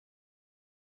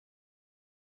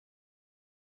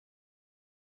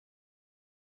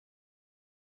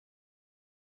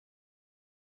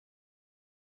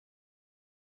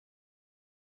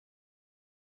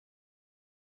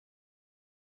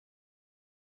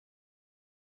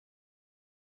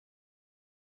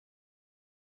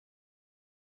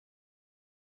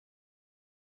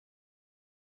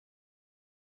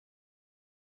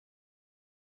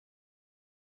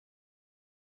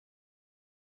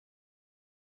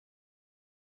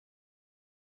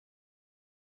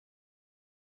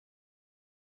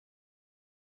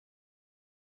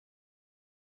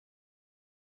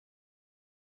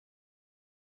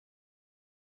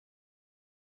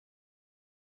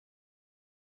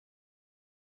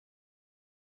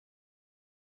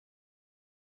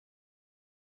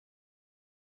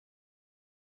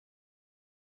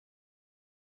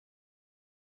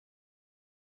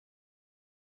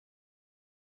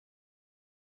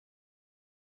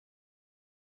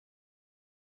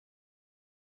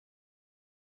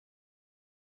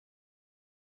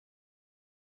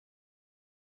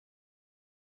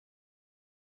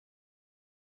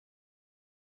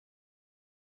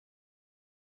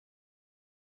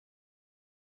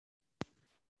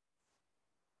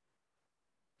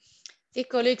Dear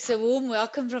colleagues, a warm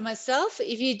welcome from myself.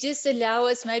 If you just allow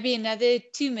us maybe another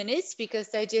 2 minutes, because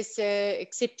they're just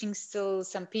accepting still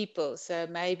some people. So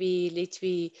maybe let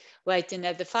me wait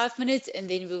another 5 minutes and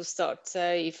then we'll start.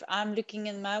 So if I'm looking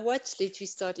at my watch, let me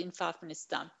start in 5 minutes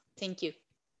time. Thank you.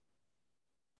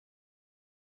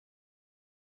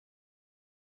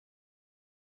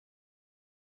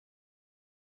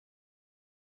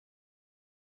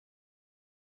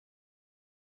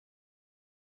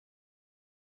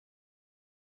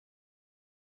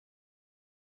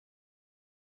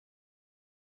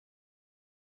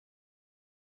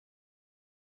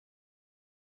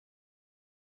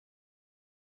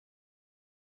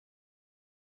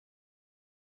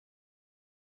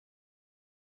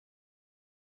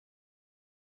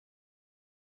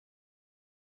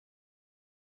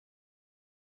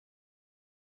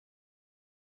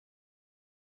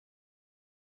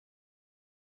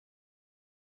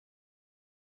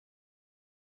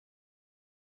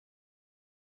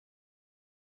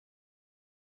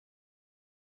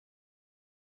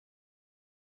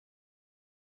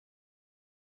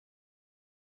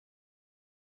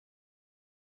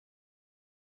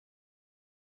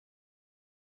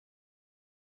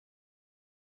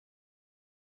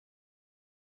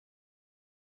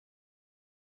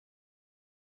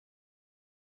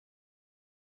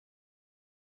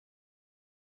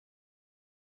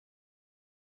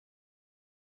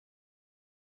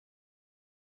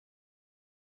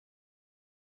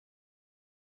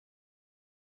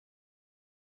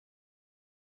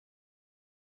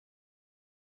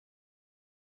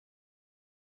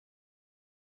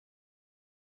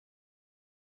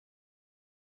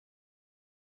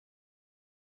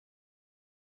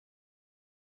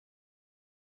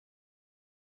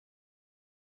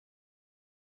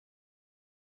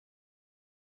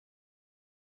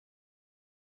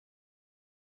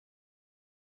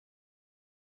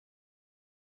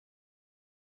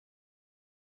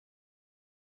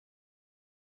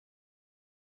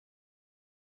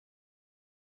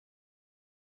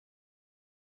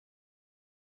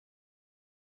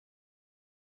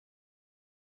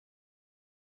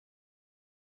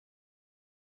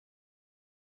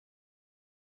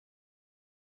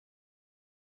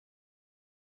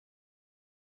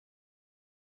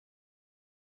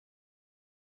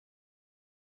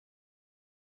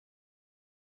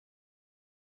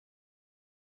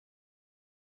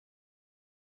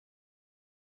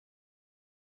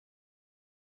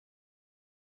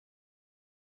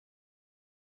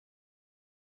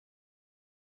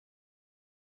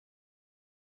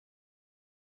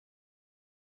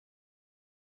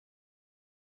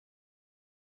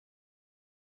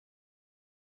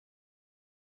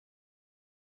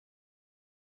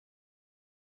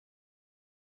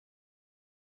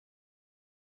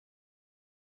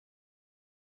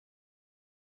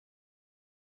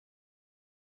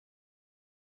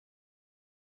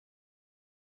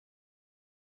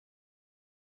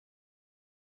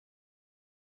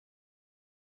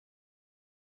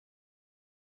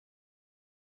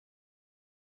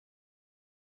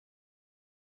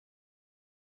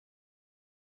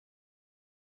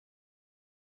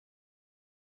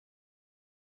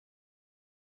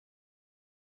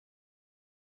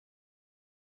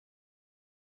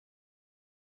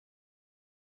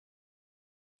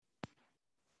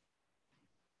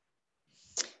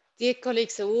 Dear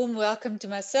colleagues, a warm welcome to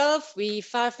myself. We're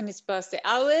 5 minutes past the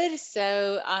hour,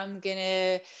 so I'm going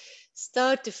to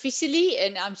start officially,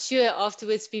 and I'm sure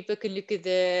afterwards people can look at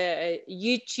the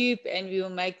YouTube and we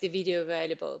will make the video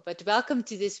available. But welcome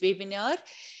to this webinar.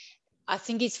 I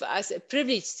think it's for us a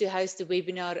privilege to host a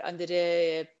webinar under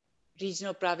the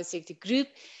Regional Private Sector Group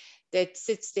that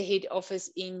sits the head office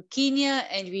in Kenya,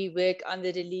 and we work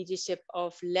under the leadership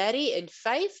of Larry and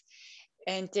Faith.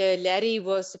 And Larry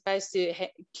was supposed to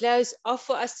close off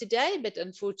for us today, but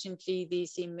unfortunately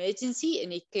there's emergency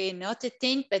and he cannot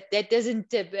attend, but that doesn't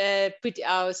put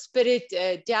our spirit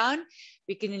down.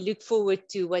 We can look forward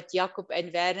to what Jakob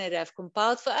and Werner have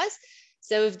compiled for us.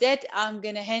 So with that, I'm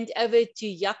going to hand over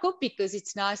to Jakob, because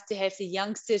it's nice to have the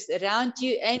youngsters around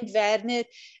you and Werner,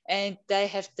 and they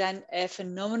have done a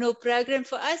phenomenal program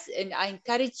for us. And I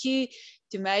encourage you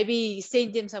to maybe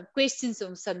send them some questions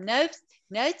or some notes,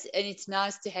 and it's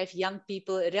nice to have young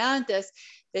people around us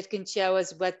that can show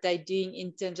us what they're doing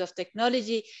in terms of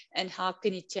technology and how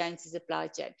can it change the supply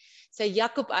chain. So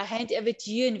Jakob, I hand over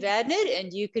to you and Werner,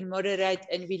 and you can moderate,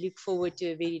 and we look forward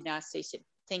to a very nice session.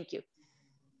 Thank you.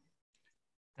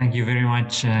 Thank you very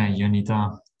much,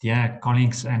 Jonita. Dear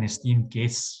colleagues and esteemed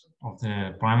guests of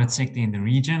the private sector in the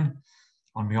region,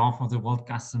 on behalf of the World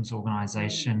Customs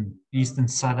Organization, East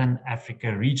and Southern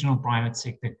Africa Regional Private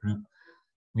Sector Group,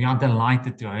 We are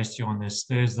delighted to host you on this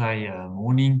Thursday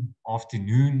morning,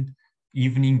 afternoon,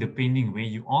 evening, depending where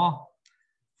you are.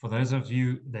 For those of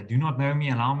you that do not know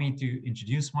me, allow me to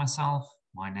introduce myself.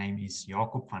 My name is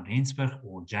Jacob van Rensburg,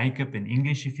 or Jacob in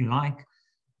English if you like,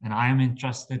 and I am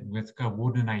entrusted with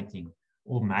coordinating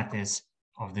all matters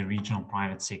of the Regional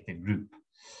Private Sector Group.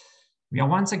 We are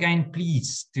once again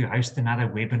pleased to host another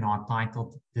webinar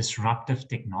titled Disruptive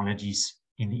Technologies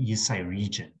in the ESA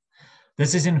Region.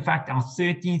 This is in fact our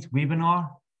 13th webinar,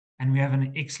 and we have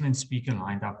an excellent speaker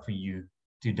lined up for you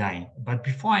today. But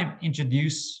before I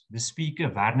introduce the speaker,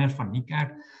 Werner van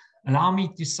Niekerk, allow me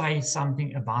to say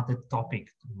something about the topic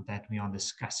that we are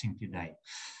discussing today.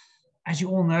 As you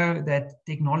all know, that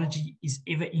technology is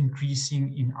ever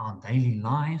increasing in our daily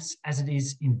lives as it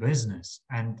is in business.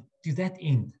 And to that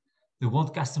end, the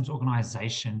World Customs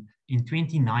Organization in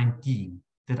 2019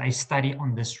 did a study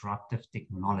on disruptive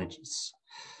technologies.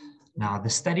 Now, the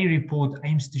study report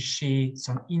aims to share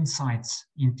some insights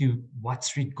into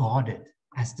what's regarded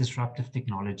as disruptive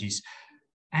technologies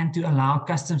and to allow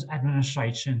customs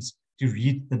administrations to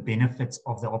reap the benefits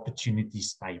of the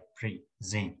opportunities they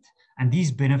present. And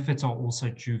these benefits are also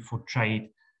true for trade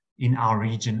in our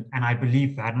region, and I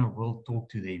believe Werner will talk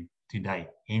to them today,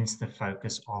 hence the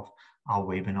focus of our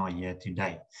webinar here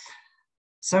today.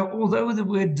 So although the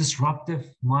word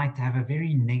disruptive might have a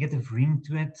very negative ring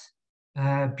to it,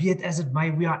 be it as it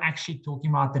may, we are actually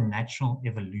talking about the natural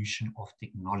evolution of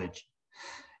technology.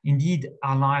 Indeed,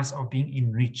 our lives are being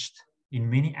enriched in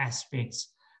many aspects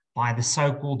by the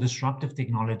so-called disruptive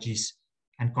technologies,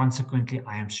 and consequently,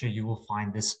 I am sure you will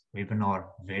find this webinar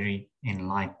very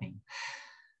enlightening.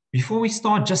 Before we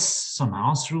start, just some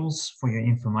house rules for your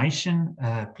information.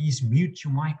 Please mute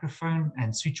your microphone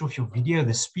and switch off your video.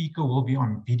 The speaker will be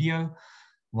on video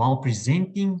while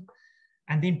presenting.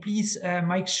 And then please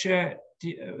make sure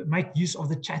to make use of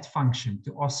the chat function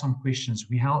to ask some questions.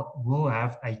 We will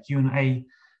have a Q&A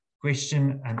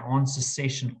question and answer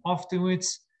session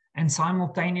afterwards. And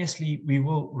simultaneously, we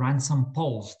will run some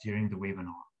polls during the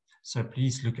webinar. So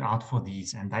please look out for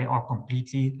these, and they are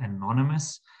completely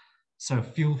anonymous. So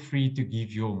feel free to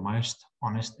give your most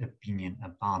honest opinion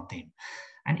about them.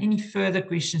 And any further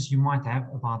questions you might have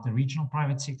about the Regional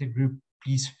Private Sector Group,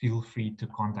 please feel free to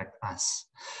contact us.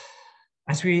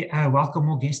 As we welcome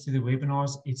more guests to the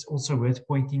webinars, it's also worth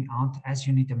pointing out, as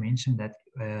Junita mentioned, that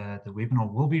the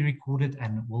webinar will be recorded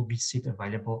and will be set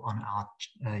available on our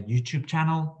YouTube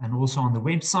channel and also on the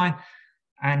website.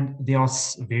 And there are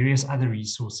various other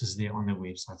resources there on the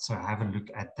website, so have a look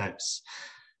at those.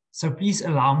 So please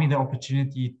allow me the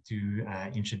opportunity to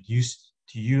introduce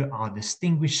to you our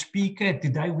distinguished speaker.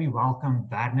 Today we welcome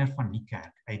Werner van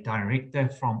Niekerk, a director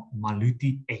from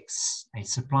Maluti-X, a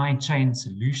supply chain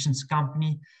solutions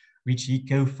company, which he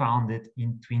co-founded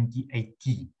in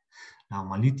 2018. Now,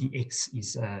 Maluti-X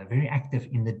is very active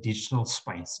in the digital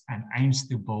space and aims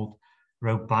to build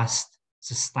robust,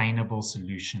 sustainable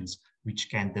solutions which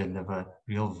can deliver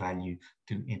real value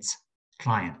to its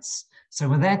clients. So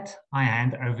with that, I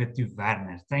hand over to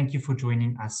Werner. Thank you for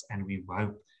joining us, and we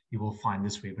hope you will find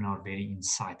this webinar very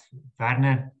insightful.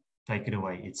 Werner, take it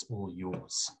away. It's all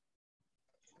yours.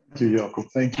 Thank you, Jacob.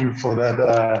 Thank you for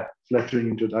that flattering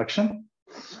introduction.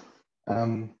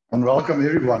 And welcome,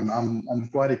 everyone. I'm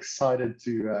quite excited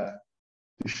to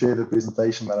share the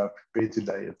presentation that I've prepared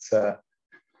today. It's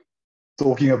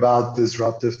talking about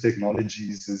disruptive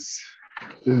technologies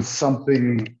is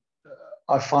something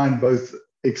I find both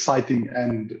exciting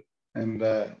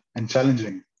and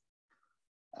challenging,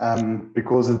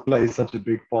 because it plays such a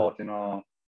big part in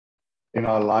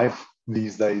our life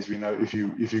these days. We know if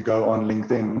you go on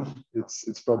LinkedIn,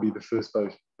 it's probably the first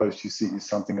post you see is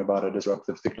something about a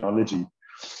disruptive technology.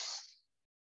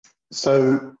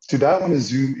 So today I want to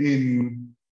zoom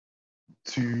in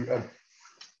to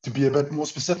be a bit more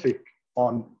specific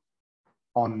on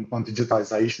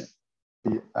digitization.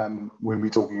 When we're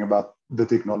talking about the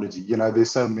technology, you know,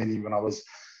 there's so many.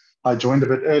 I joined a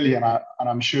bit early, and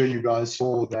I'm sure you guys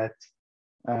saw that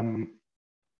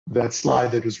that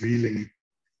slide that was reeling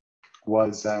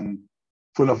was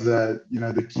full of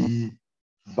the key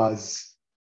buzz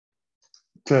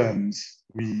terms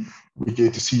we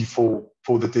get to see for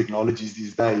the technologies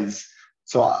these days.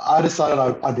 So I decided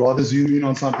I'd rather zoom in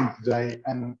on something today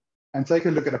and take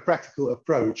a look at a practical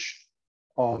approach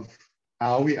of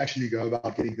how we actually go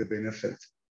about getting the benefit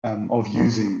of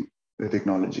using the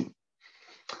technology.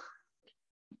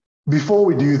 Before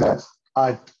we do that,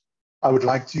 I would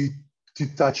like to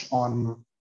touch on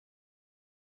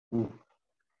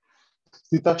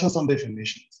some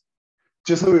definitions,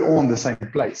 just so we're all in the same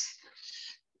place.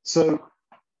 So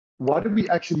what do we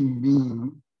actually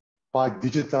mean by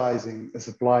digitizing a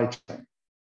supply chain.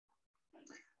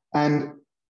 And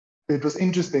it was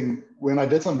interesting, when I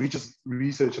did some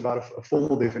research about a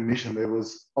formal definition, there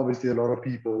was obviously a lot of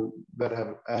people that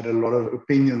have had a lot of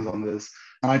opinions on this.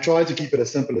 And I tried to keep it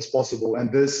as simple as possible.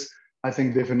 And this, I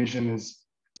think, definition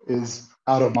is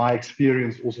out of my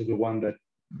experience, also the one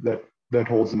that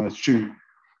holds the most true,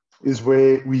 is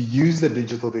where we use the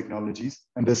digital technologies,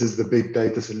 and this is the big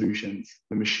data solutions,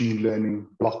 the machine learning,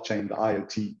 blockchain, the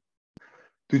IoT,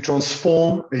 to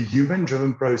transform a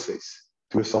human-driven process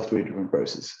to a software-driven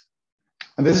process.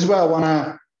 And this is where I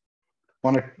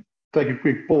want to take a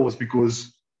quick pause,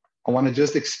 because I want to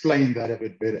just explain that a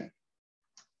bit better.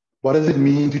 What does it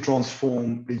mean to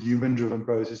transform a human-driven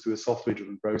process to a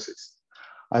software-driven process?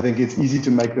 I think it's easy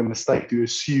to make the mistake to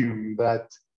assume that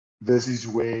this is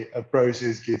where a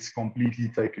process gets completely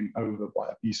taken over by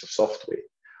a piece of software,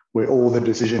 where all the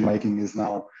decision-making is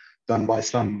now done by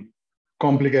some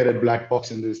complicated black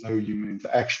box and there's no human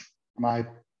interaction.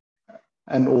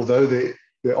 And although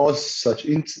there are such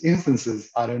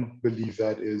instances, I don't believe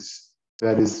that is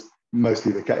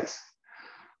mostly the case.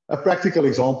 A practical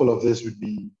example of this would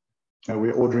be,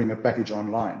 we're ordering a package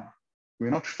online. We're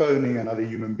not phoning another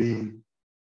human being,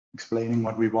 explaining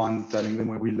what we want, telling them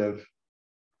where we live.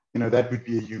 That would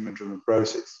be a human-driven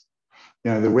process.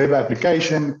 The web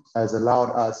application has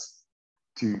allowed us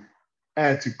to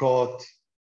add to cart,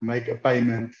 make a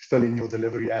payment, fill in your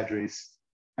delivery address,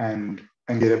 and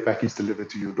get a package delivered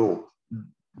to your door.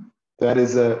 That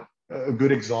is a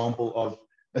good example of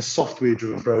a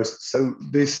software-driven process. So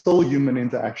there's still human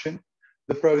interaction.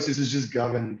 The process is just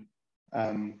governed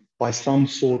by some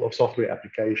sort of software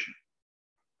application.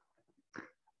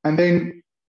 And then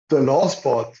the last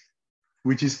part,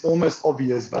 which is almost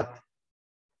obvious, but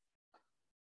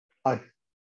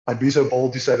I'd be so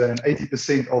bold to say that in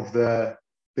 80% of the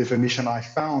definition I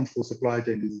found for supply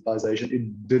chain digitization,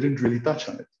 it didn't really touch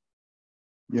on it.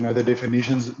 The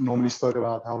definitions normally spoke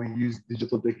about how we use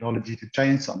digital technology to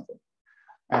change something.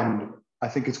 And I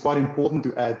think it's quite important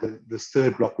to add this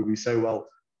third block where we say, well,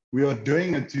 we are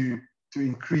doing it to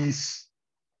increase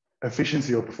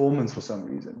efficiency or performance for some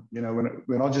reason.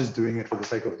 We're not just doing it for the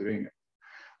sake of doing it.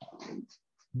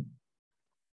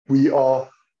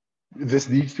 This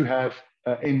needs to have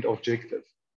an end objective,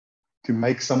 to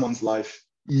make someone's life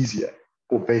easier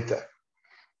or better,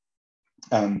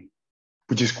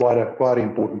 which is quite an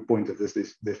important point of this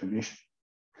definition.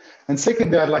 And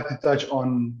secondly, I'd like to touch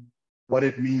on what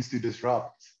it means to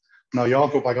disrupt. Now,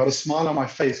 Jacob, I got a smile on my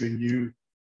face when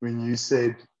you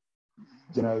said,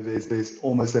 there's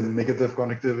almost a negative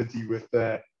connectivity with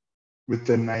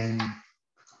the name,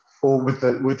 or with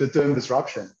the term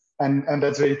disruption. And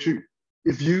that's very true.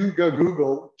 If you go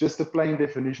Google just the plain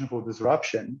definition for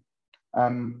disruption,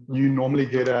 you normally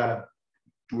get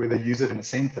where they use it in a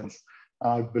sentence.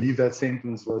 I believe that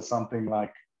sentence was something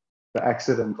like, the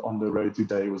accident on the road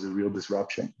today was a real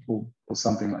disruption, or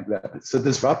something like that. So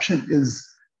disruption is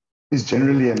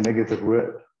generally a negative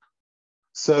word.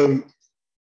 So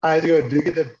I had to go dig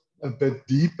it a bit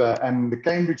deeper, and the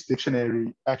Cambridge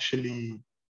Dictionary actually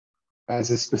has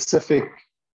a specific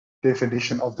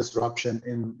definition of disruption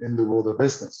in the world of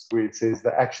business, where it says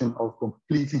the action of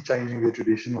completely changing the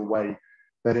traditional way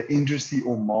that an industry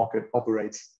or market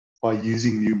operates by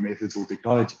using new methods or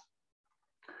technology.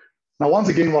 Now, once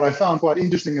again, what I found quite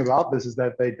interesting about this is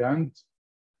that they don't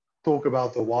talk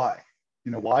about the why.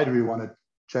 Why do we want to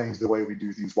change the way we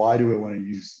do things? Why do we want to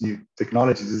use new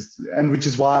technologies? And which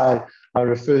is why I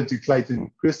referred to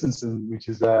Clayton Christensen, which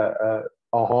is a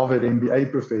Harvard MBA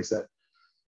professor,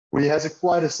 where he has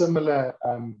quite a similar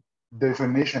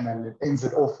definition, and it ends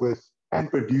it off with, and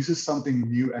produces something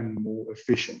new and more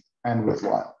efficient and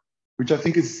worthwhile, which I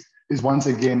think is once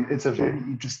again, it's a very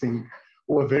interesting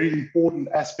or a very important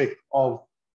aspect of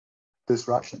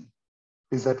disruption,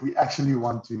 is that we actually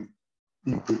want to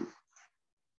improve.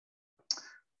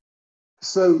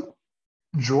 So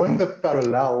drawing the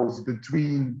parallels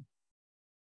between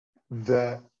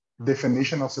the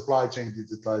definition of supply chain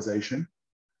digitization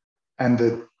and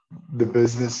the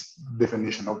business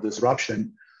definition of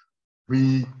disruption,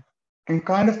 we can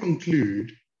kind of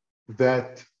conclude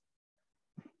that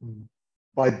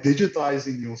by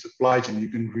digitizing your supply chain, you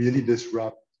can really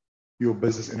disrupt your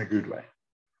business in a good way,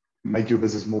 make your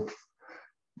business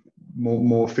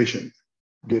more efficient,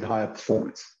 get higher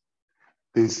performance.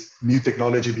 There's new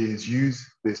technology being used,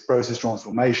 there's process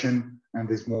transformation, and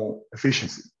there's more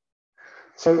efficiency.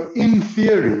 So in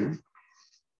theory,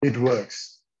 it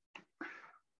works.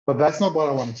 But that's not what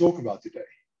I want to talk about today.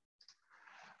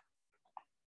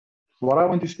 What I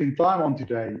want to spend time on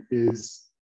today is,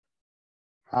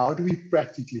 how do we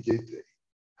practically get there?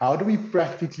 how do we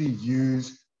practically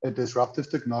use a disruptive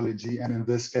technology, and in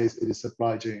this case, it is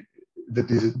supply chain, the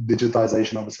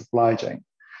digitization of a supply chain.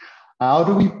 How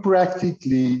do we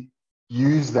practically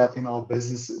use that in our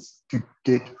businesses to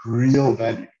get real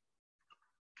value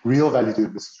to the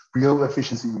business, real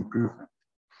efficiency improvement?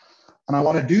 And I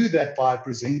want to do that by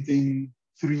presenting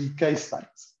 3 case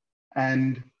studies.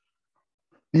 And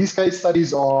these case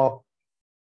studies are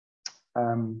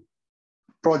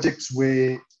projects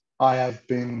where I have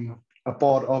been a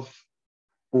part of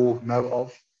or know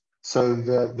of. So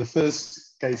the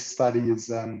first case study is,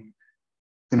 the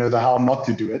how not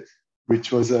to do it,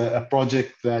 which was a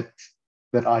project that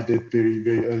I did very,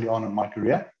 very early on in my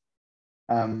career.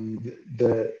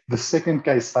 The second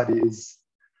case study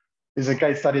is a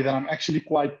case study that I'm actually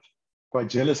quite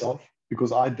jealous of,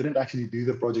 because I didn't actually do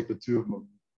the project. The 2 of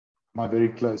my very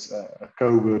close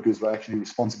co-workers were actually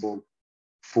responsible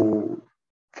for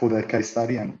that case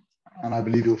study, and I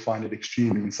believe you'll find it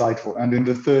extremely insightful. And then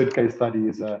the third case study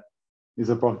is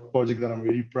a project that I'm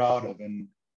really proud of, and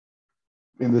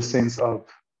in the sense of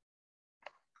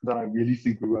that I really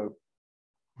think we were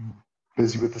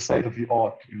busy with the state of the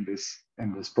art in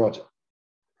this project.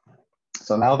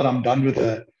 So now that I'm done with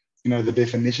the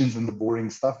definitions and the boring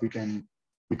stuff, we can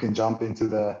jump into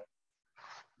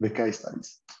the case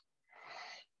studies.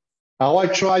 How I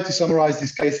try to summarize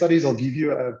these case studies, I'll give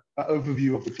you an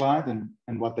overview of the client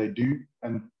and what they do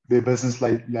and their business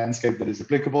landscape that is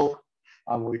applicable.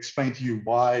 I will explain to you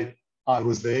why I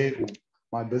was there, or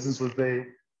my business was there,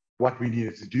 what we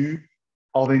needed to do.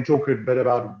 I'll then talk a bit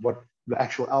about what the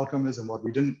actual outcome is and what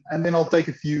we didn't. And then I'll take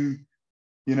a few,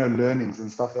 learnings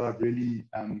and stuff that I've really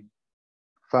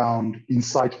found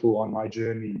insightful on my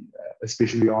journey,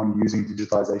 especially on using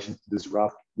digitization to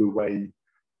disrupt the way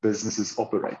businesses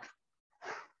operate.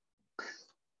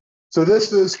 So this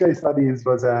first case study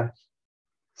was a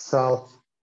South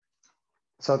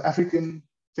African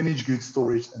finished goods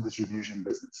storage and distribution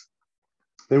business.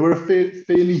 They were a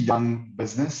fairly young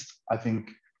business, I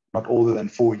think not older than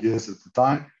 4 years at the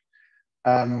time,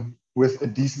 with a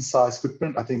decent sized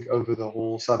footprint. I think over the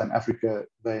whole Southern Africa,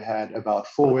 they had about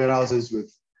 4 warehouses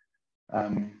with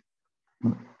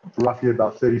roughly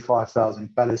about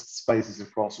 35,000 pallet spaces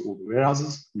across all the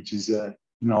warehouses, which is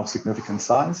of significant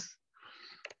size.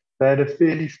 They had a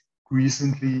fairly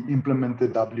recently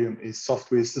implemented WMS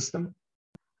software system,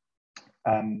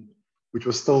 which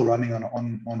was still running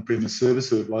on on-premise service,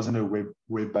 so it wasn't a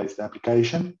web-based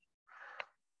application.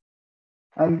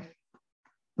 And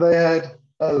they had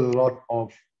a lot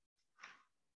of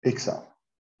Excel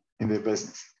in their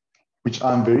business, which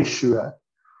I'm very sure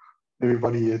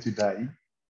everybody here today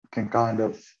can kind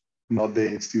of nod their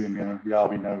heads to, and yeah,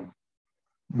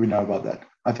 we know about that.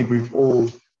 I think we've all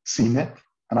seen it,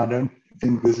 and I don't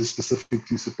think this is specific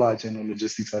to supply chain or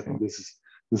logistics. I think this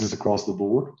is across the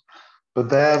board. But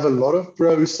they have a lot of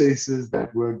processes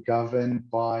that were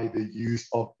governed by the use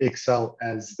of Excel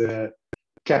as the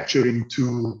capturing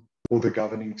tool or the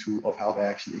governing tool of how they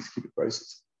actually execute the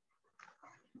process.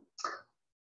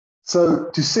 So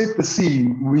to set the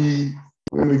scene,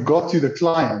 when we got to the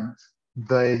client,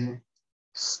 they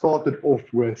started off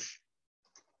with,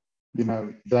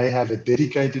 they have a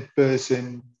dedicated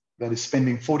person that is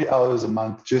spending 40 hours a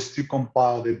month just to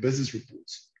compile their business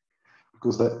reports,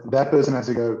 because that person has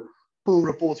to go pull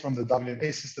reports from the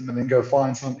WMS system and then go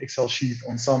find some Excel sheet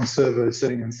on some server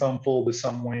sitting in some folder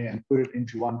somewhere and put it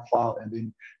into one file and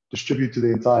then distribute to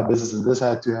the entire business. And this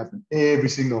had to happen every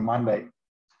single Monday.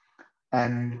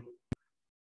 And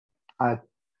I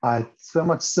had so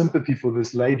much sympathy for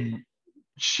this lady.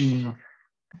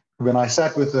 When I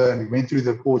sat with her and we went through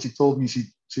the report, she told me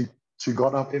she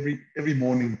got up every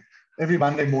morning, every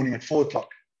Monday morning at 4 o'clock.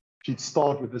 She'd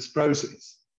start with this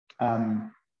process.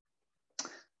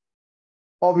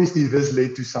 Obviously, this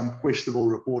led to some questionable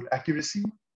report accuracy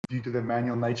due to the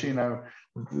manual nature.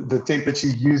 The template she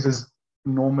uses,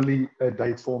 normally a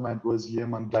date format was year,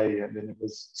 month, day, and then it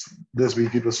was this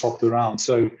week it was swapped around.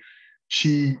 So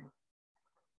she,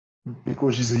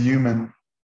 because she's a human,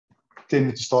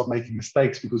 tended to start making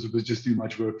mistakes because it was just too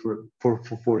much work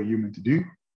for a human to do.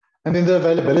 And then the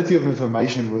availability of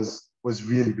information was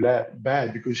really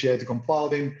bad because she had to compile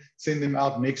them, send them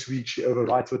out next week. She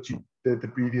overwrites what she did the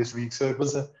previous week. So it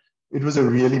was a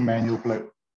really manual,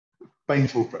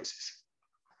 painful process.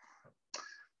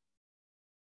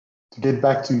 To get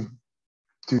back to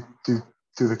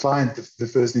the client, the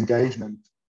first engagement,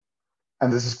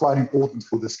 and this is quite important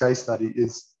for this case study,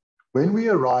 is when we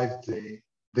arrived there,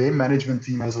 their management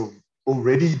team has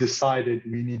already decided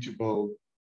we need to build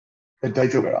a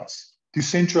data warehouse to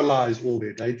centralize all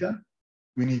their data.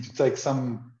 We need to take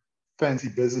some fancy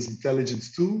business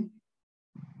intelligence tool,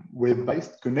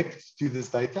 web-based, connected to this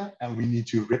data, and we need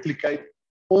to replicate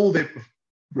all the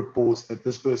reports that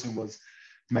this person was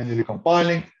manually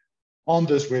compiling on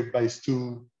this web-based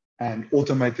tool and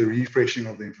automate the refreshing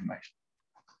of the information.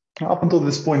 Now, up until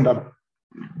this point,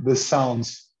 this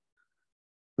sounds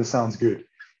good.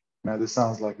 Now, this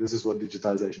sounds like this is what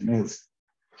digitization is.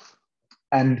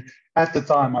 And at the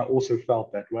time, I also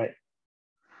felt that way.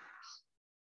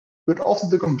 But after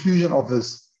the conclusion of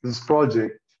this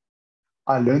project,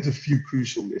 I learned a few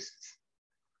crucial lessons.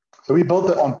 So we built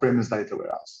an on-premise data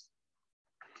warehouse.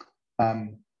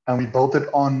 And we built it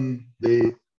on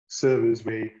the servers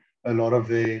where a lot of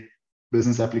the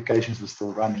business applications were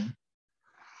still running.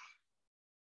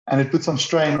 And it put some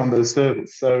strain on those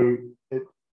servers. So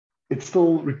it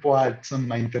still required some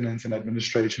maintenance and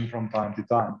administration from time to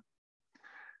time,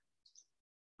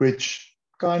 which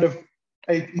kind of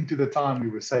ate into the time we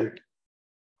were saving.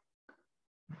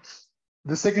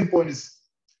 The second point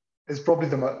is probably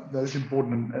the most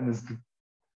important, and is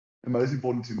the most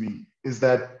important to me, is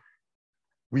that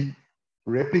we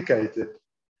replicated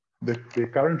the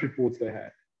current reports they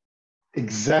had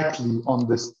exactly on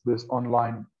this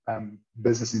online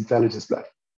business intelligence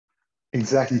platform,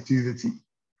 exactly to the T,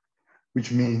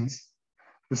 which means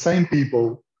the same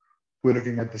people were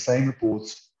looking at the same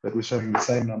reports that were showing the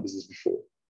same numbers as before.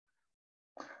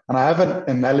 And I have an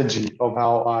analogy of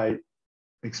how I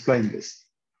explain this.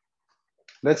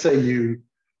 Let's say you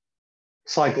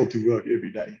cycle to work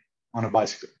every day on a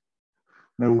bicycle.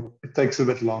 Now, it takes a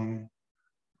bit long.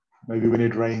 Maybe when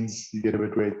it rains, you get a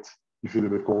bit wet, you feel a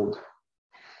bit cold.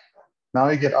 Now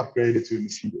you get upgraded to a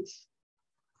Mercedes.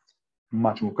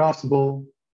 Much more comfortable,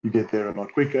 you get there a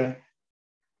lot quicker,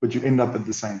 but you end up at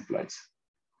the same place.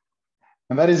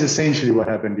 And that is essentially what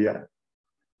happened here.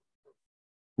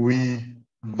 We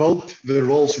built the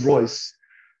Rolls Royce,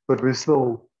 but we're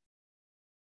still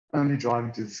only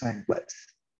driving to the same place.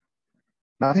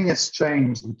 Nothing has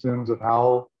changed in terms of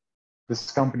how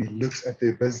this company looks at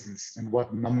their business and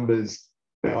what numbers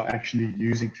they are actually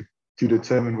using to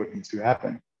determine what needs to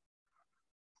happen.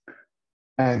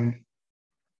 And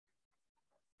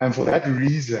for that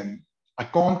reason, I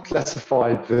can't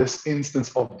classify this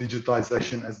instance of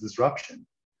digitization as disruption,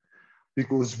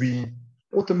 because we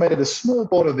automated a small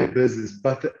part of their business,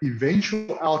 but the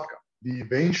eventual outcome, the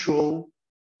eventual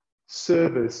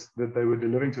service that they were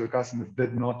delivering to the customers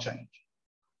did not change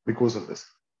because of this.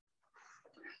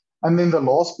 And then the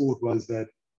last part was that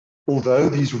although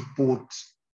these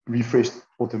reports refreshed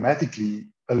automatically,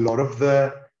 a lot of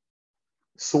the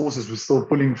sources were still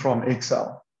pulling from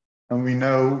Excel. And we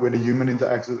know when a human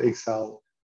interacts with Excel,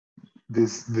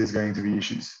 there's going to be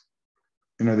issues.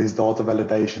 You know, there's data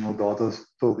validation or data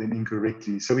filled in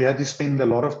incorrectly. So we had to spend a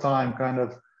lot of time kind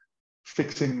of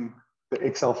fixing the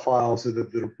Excel file so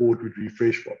that the report would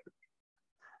refresh properly.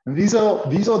 And these are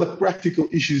the practical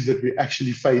issues that we're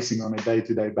actually facing on a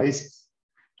day-to-day basis.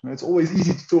 And it's always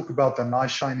easy to talk about the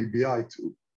nice shiny BI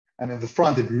tool. And in the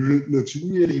front, it looks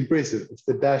really impressive. It's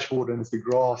the dashboard and it's the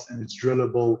graphs and it's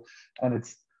drillable and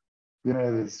it's, you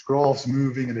know, there's graphs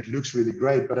moving and it looks really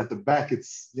great. But at the back,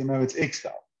 it's, you know, it's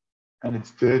Excel and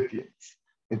it's dirty.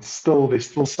 There's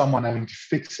still someone having to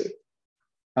fix it.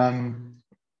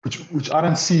 Which I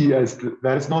don't see as,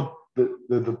 that is not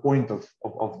the point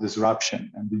of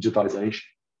disruption and digitization.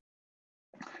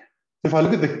 If I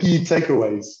look at the key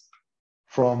takeaways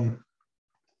from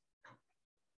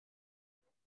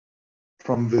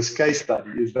this case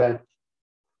study, is that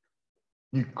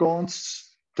you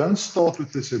don't start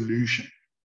with the solution,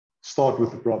 start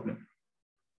with the problem.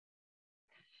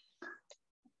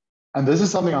 And this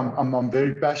is something I'm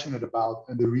very passionate about.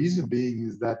 And the reason being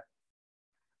is that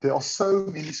there are so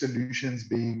many solutions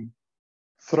being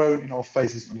thrown in our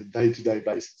faces on a day-to-day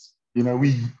basis. You know,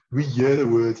 we hear the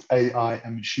words AI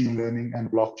and machine learning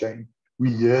and blockchain.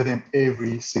 We hear them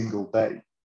every single day.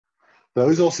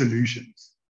 Those are solutions.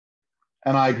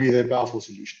 And I agree they're powerful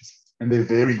solutions and they're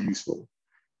very useful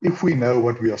if we know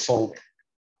what we are solving.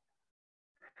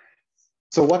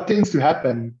 So what tends to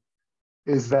happen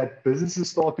is that businesses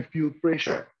start to feel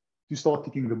pressure to start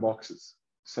ticking the boxes.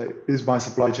 Say, is my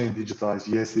supply chain digitized?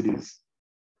 Yes, it is.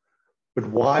 But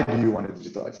why do you want to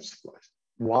digitize your supply chain?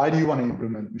 Why do you want to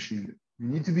implement machine learning? We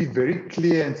need to be very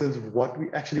clear in terms of what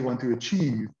we actually want to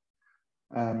achieve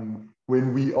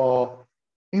when we are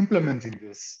implementing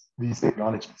these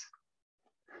technologies.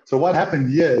 So what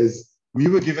happened here is we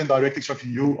were given direct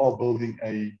instruction, you are building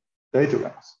a data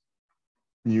warehouse.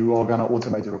 You are going to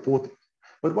automate the reporting.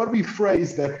 But what we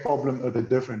phrased that problem a bit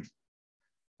differently,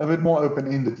 a bit more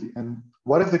open-endedly. And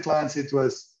what if the client said to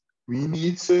us, we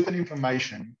need certain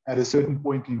information at a certain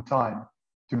point in time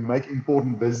to make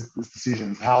important business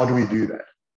decisions. How do we do that?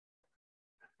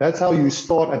 That's how you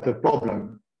start at the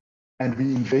problem, and we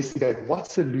investigate what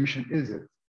solution is it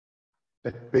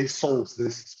that best solves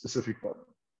this specific problem.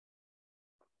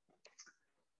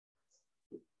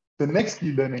 The next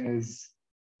key learning is,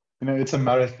 it's a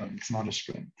marathon, it's not a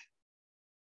sprint.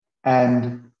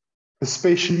 And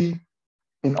especially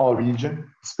in our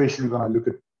region, especially when I look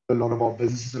at a lot of our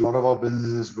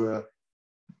businesses were,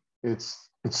 it's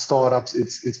startups,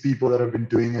 it's people that have been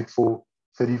doing it for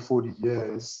 30, 40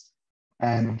 years.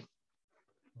 And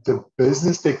the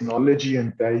business technology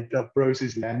and data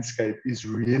process landscape is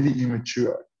really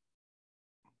immature.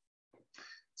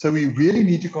 So we really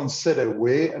need to consider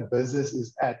where a business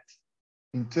is at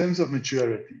in terms of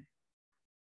maturity,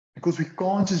 because we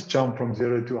can't just jump from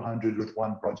 0 to 100 with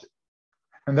one project.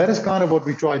 And that is kind of what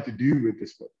we tried to do with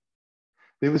this book.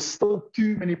 There was still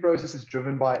too many processes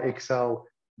driven by Excel,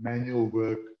 manual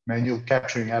work, manual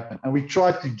capturing happen. And we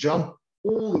tried to jump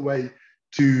all the way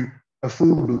to a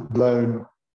full-blown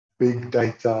big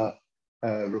data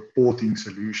reporting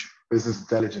solution, business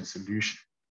intelligence solution.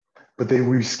 But then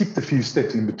we skipped a few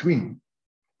steps in between.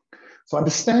 So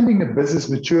understanding the business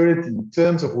maturity in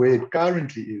terms of where it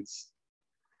currently is,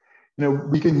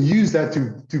 we can use that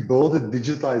to build a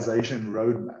digitization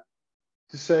roadmap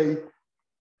to say,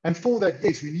 and for that,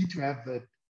 yes, we need to have that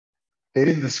head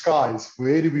in the skies.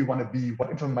 Where do we want to be? What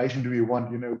information do we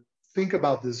want? Think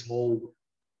about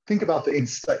think about the end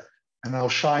state and how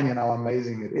shiny and how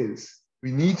amazing it is.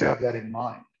 We need to have that in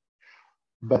mind,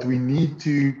 but we need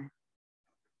to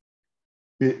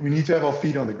have our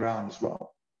feet on the ground as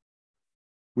well,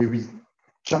 where we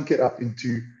chunk it up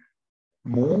into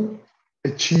more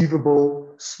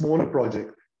achievable, smaller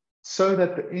projects so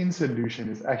that the end solution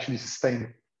is actually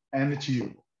sustainable and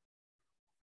achievable.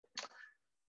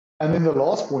 And then the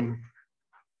last point,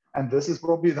 and this is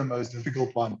probably the most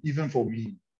difficult one, even for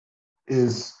me,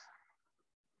 is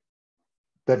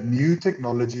that new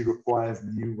technology requires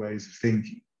new ways of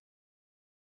thinking.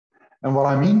 And what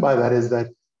I mean by that is that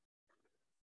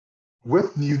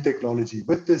with new technology,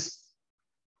 with this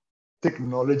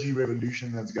technology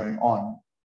revolution that's going on,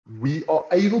 we are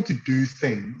able to do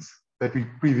things that we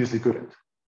previously couldn't,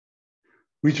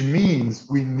 which means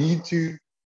we need to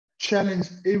challenge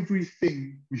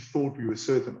everything we thought we were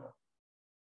certain of.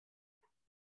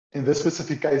 In this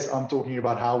specific case, I'm talking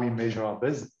about how we measure our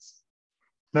business.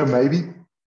 Now, maybe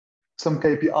some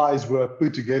KPIs were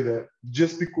put together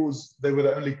just because they were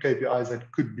the only KPIs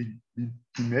that could be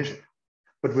measured.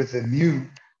 But with the new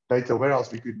data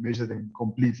warehouse, we could measure them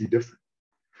completely different.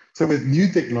 So with new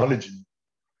technology,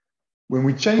 when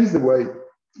we change the way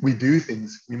we do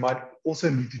things, we might also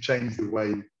need to change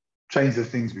the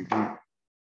things we do.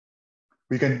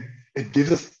 It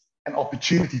gives us an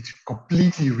opportunity to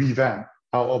completely revamp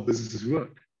how our businesses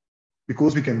work,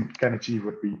 because we can achieve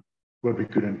what we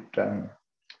couldn't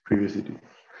previously do.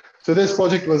 So this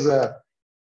project was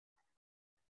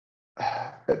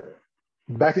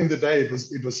back in the day, it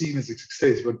was seen as a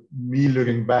success, but me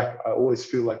looking back, I always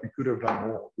feel like we could have done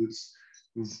more.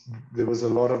 There was a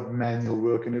lot of manual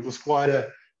work, and it was quite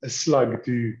a slug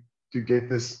to get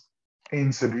this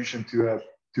end solution to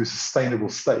a sustainable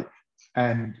state.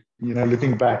 And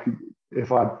looking back,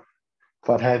 if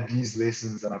I'd had these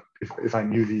lessons and if I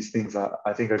knew these things,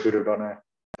 I think I could have done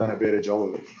a better job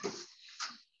of it.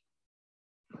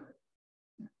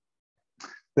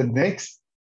 The next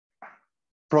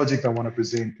project I want to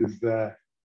present is the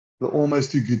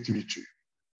almost too good to be true.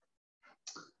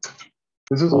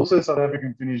 This is also a South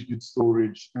African finished goods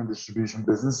storage and distribution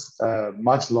business,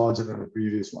 much larger than the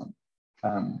previous one,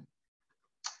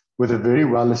 with a very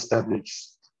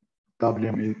well-established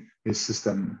WMS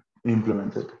system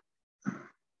implemented.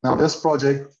 Now, this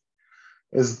project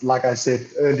is, like I said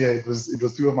earlier, it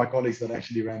was two of my colleagues that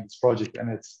actually ran this project,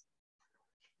 and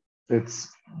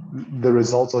the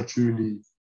results are truly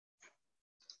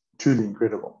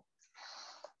incredible.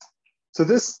 So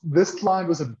this client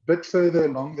was a bit further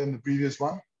along than the previous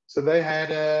one. So they had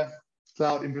a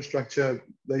cloud infrastructure.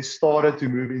 They started to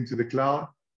move into the cloud.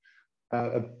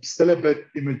 Still a bit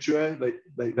immature.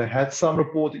 They had some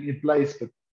reporting in place, but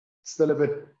still a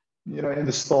bit, in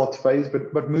the start phase,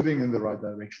 but moving in the right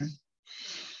direction.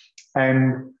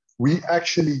 And we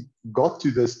actually got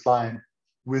to this client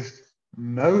with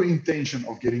no intention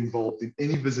of getting involved in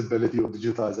any visibility or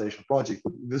digitization project.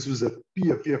 This was a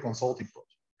peer consulting project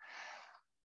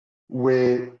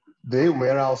where their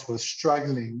warehouse was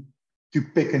struggling to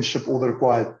pick and ship all the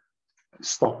required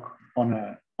stock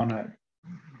on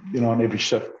every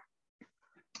shift.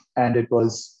 And it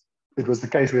was the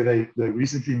case where they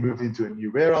recently moved into a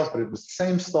new warehouse, but it was the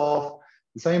same staff,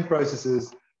 the same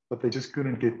processes, but they just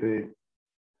couldn't get there.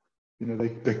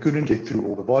 They couldn't get through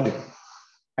all the volume.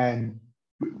 And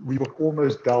we were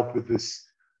almost dealt with this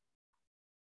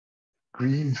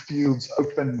green fields,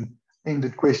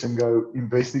 open-ended question, go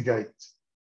investigate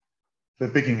the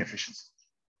picking efficiency.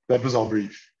 That was our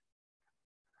brief.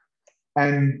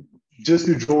 And just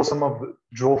to draw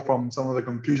from some of the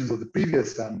conclusions of the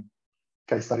previous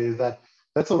case study, is that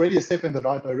that's already a step in the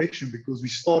right direction, because we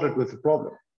started with the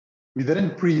problem. We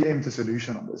didn't preempt a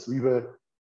solution on this.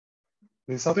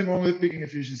 There's something wrong with picking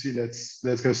efficiency.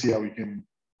 Let's go see how we can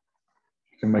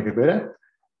make it better.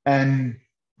 And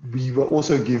we were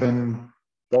also given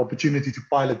the opportunity to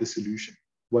pilot the solution,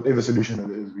 whatever solution it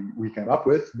is we came up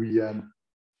with. We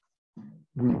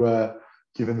were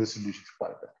given the solution to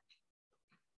pilot that.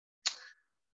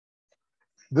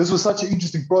 This was such an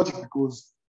interesting project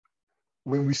because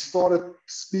when we started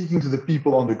speaking to the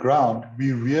people on the ground,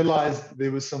 we realized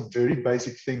there were some very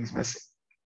basic things missing.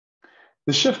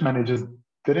 The shift managers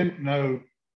didn't know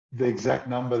the exact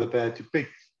number that they had to pick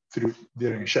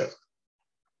during a shift.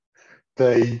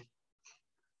 They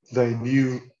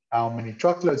knew how many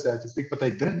truckloads they had to pick, but they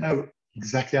didn't know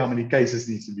exactly how many cases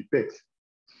needs to be picked.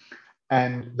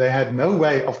 And they had no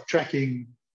way of tracking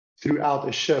throughout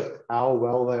a shift how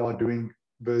well they are doing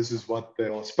versus what they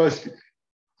are supposed to do,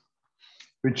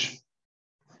 which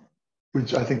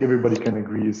I think everybody can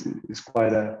agree is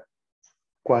quite an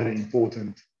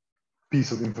important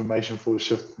piece of information for a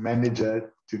shift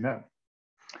manager to know.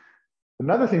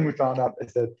 Another thing we found out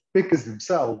is that pickers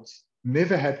themselves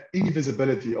never had any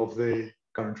visibility of their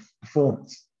current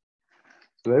performance.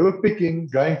 So they were picking,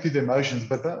 going through their motions,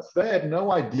 but they had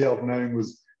no idea of knowing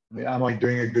am I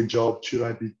doing a good job? Should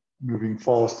I be moving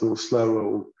faster or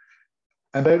slower?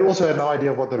 And they also had no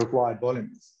idea of what the required volume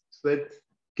is. So they'd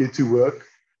get to work,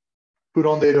 put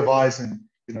on their device, and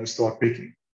start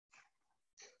picking.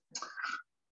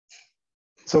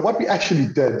 So what we actually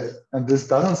did, and this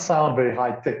doesn't sound very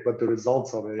high tech, but the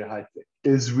results are very high tech,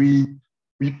 is we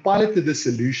piloted the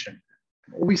solution.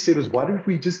 All we said was, why don't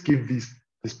we just give these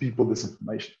people this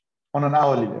information on an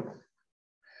hourly level?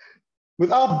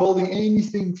 Without building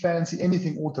anything fancy,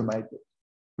 anything automated,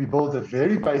 we built a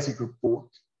very basic report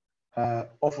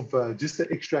off of just an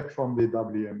extract from the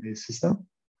WMS system.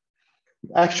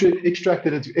 We actually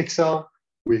extracted it to Excel.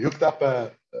 We hooked up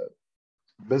a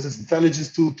business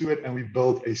intelligence tool to it, and we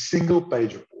built a single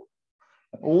page report.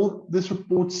 And all this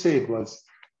report said was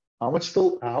what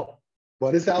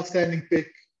is the outstanding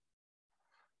pick,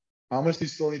 how much do you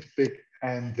still need to pick,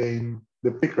 and then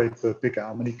the pick rate per picker,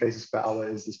 how many cases per hour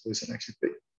is this person actually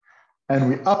picked. And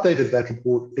we updated that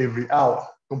report every hour,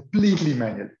 completely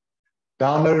manually.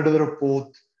 Downloaded the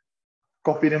report,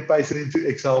 copied and pasted it into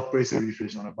Excel, press a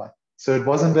refresh on a button. So it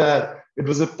was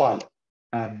a pilot.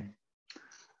 And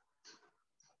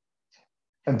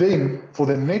then for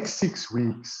the next 6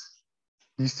 weeks,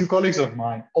 these two colleagues of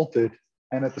mine altered,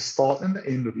 and at the start and the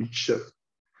end of each shift,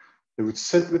 they would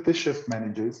sit with the shift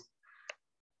managers,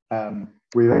 where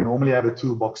they normally have a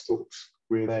toolbox talks,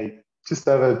 where they just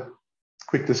have a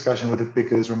quick discussion with the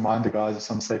pickers, remind the guys of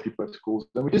some safety protocols.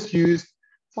 And we just used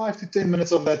 5 to 10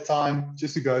 minutes of that time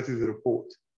just to go through the report.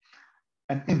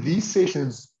 And in these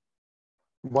sessions,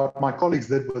 what my colleagues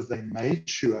did was they made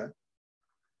sure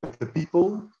that the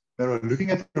people that are looking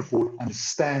at the report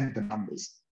understand the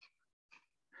numbers.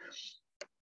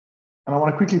 And I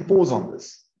want to quickly pause on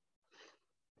this.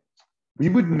 We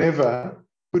would never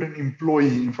put an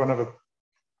employee in front of a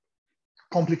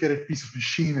complicated piece of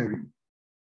machinery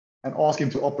and ask him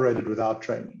to operate it without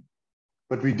training.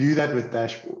 But we do that with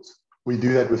dashboards. We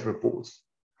do that with reports.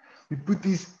 We put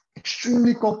these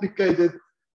extremely complicated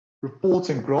reports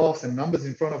and graphs and numbers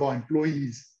in front of our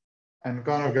employees and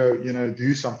kind of go,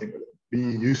 do something with it, be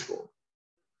useful.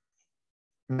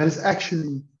 And that is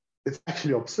it's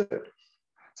actually absurd.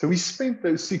 So we spent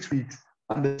those 6 weeks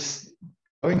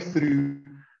going through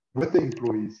with the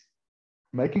employees,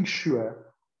 making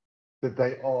sure that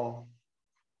they are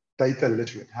data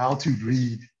literate, how to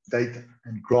read data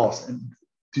and graphs, and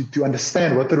to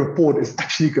understand what the report is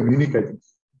actually communicating.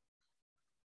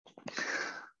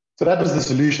 So that was the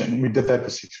solution, and we did that for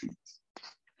 6 weeks.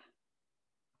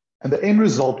 And the end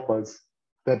result was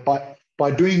that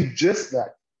by doing just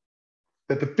that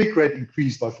the pick rate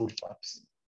increased by 45%.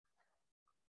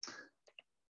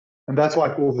 And that's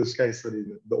why I call this case study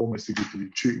the almost too good to be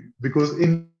true. Because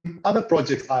in other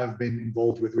projects I've been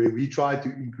involved with where we tried to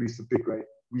increase the pick rate,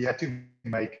 we had to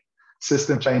make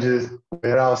system changes,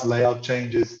 warehouse layout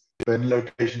changes, bin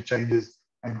location changes,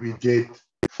 and we get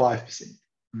 5%,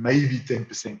 maybe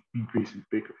 10% increase in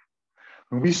pick rate.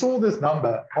 When we saw this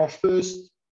number, our first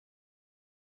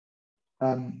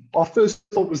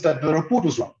thought was that the report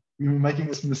was wrong. We were making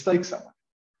this mistake somewhere.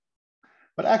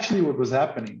 But actually what was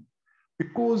happening,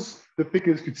 because the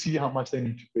pickers could see how much they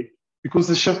need to pick, because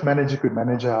the shift manager could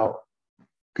manage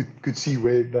could see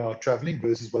where they are traveling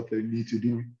versus what they need to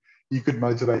do, he could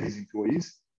motivate his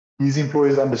employees. His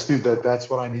employees understood that that's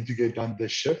what I need to get done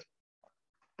this shift.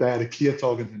 They had a clear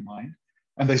target in mind,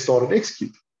 and they started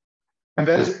executing. And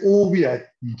that is all we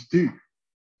need to do.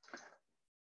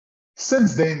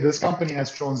 Since then, this company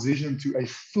has transitioned to a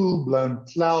full-blown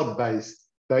cloud-based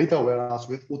data warehouse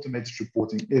with automated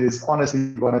reporting. It is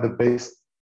honestly one of the best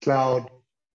cloud-based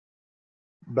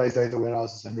data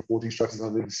warehouses and reporting structures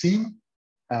I've ever seen.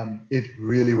 It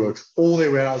really works. All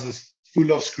their warehouses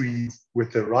full of screens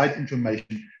with the right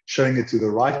information, showing it to the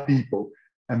right people,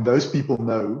 and those people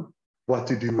know what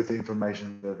to do with the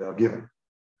information that they're given.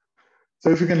 So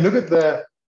if you can look at the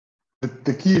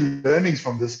key learnings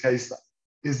from this case study,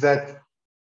 is that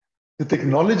the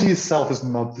technology itself is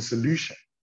not the solution.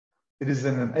 It is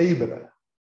an enabler.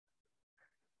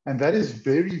 And that is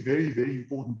very, very, very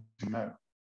important to know,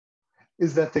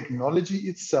 is that technology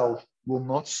itself will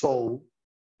not solve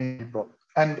any problem.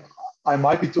 And I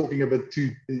might be talking a bit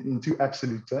in two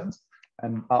absolute terms.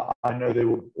 And I know there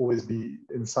will always be,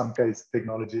 in some case,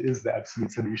 technology is the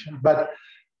absolute solution. But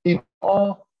in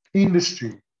our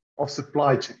industry of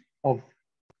supply chain,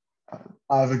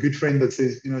 I have a good friend that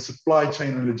says, supply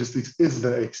chain and logistics is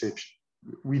the exception.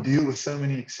 We deal with so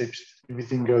many exceptions.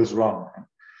 Everything goes wrong.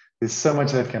 There's so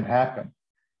much that can happen.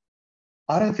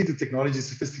 I don't think the technology is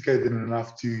sophisticated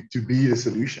enough to be the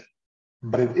solution,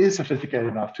 but it is sophisticated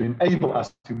enough to enable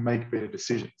us to make better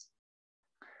decisions.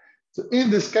 So in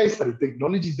this case study,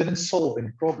 technology didn't solve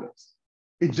any problems.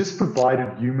 It just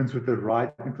provided humans with the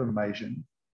right information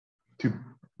to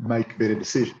make better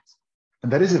decisions.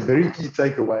 And that is a very key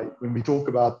takeaway when we talk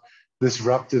about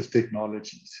disruptive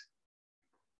technologies.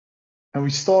 And we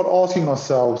start asking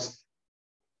ourselves,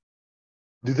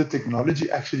 do the technology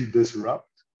actually disrupt?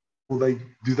 Or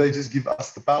do they just give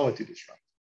us the power to disrupt?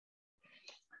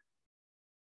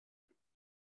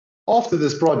 After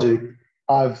this project,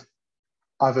 I've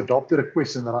adopted a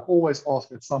question that I always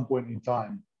ask at some point in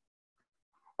time.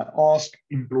 I ask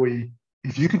employee,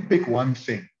 if you could pick one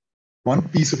thing, one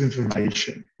piece of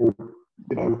information,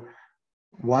 or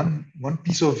one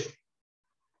piece of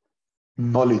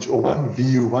knowledge, or one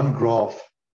view, one graph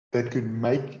that could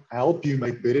help you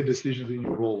make better decisions in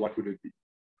your role, what would it be?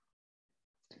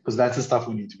 Because that's the stuff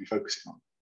we need to be focusing on.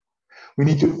 We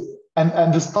need to,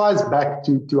 and this ties back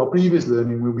to our previous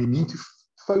learning, where we need to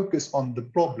focus on the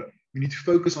problem. We need to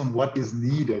focus on what is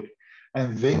needed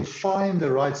and then find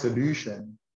the right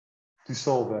solution to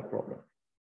solve that problem,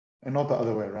 and not the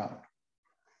other way around.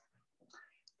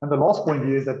 And the last point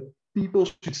here is that people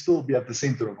should still be at the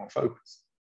center of our focus.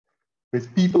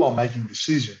 If people are making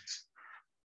decisions,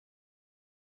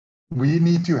 we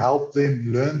need to help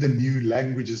them learn the new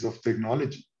languages of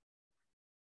technology.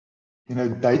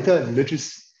 Data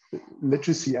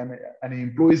literacy and an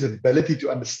employee's ability to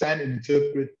understand and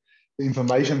interpret the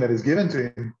information that is given to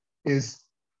him is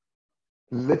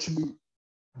literally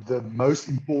the most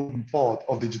important part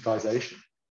of digitization.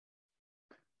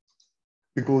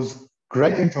 Because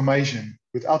great information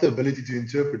without the ability to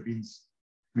interpret means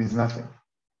nothing.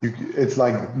 It's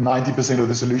like 90% of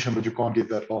the solution, but you can't get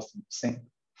that last 10%.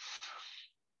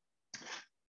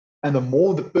 And the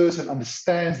more the person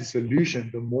understands the solution,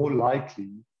 the more likely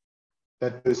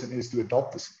that person is to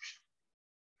adopt the solution.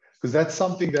 Because that's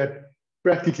something that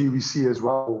practically we see as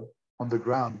well on the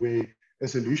ground, where a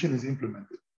solution is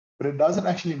implemented, but it doesn't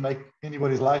actually make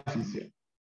anybody's life easier.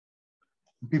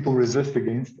 People resist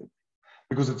against it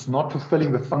because it's not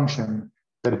fulfilling the function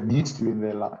that it needs to in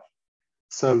their life.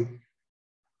 So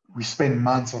we spend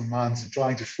months on months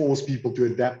trying to force people to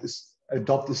adopt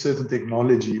a certain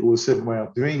technology or a certain way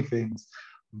of doing things,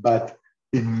 but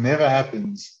it never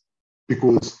happens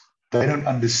because they don't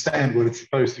understand what it's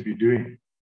supposed to be doing.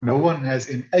 No one has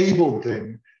enabled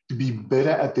them to be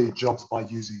better at their jobs by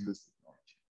using this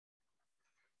technology.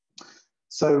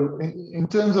 So in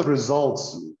terms of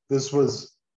results, this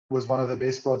was one of the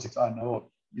best projects I know of,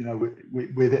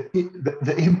 where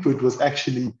the input was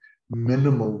actually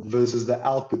minimal versus the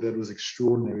output that was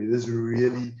extraordinary. This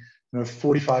really,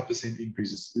 45%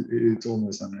 increases. It's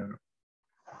almost unreal.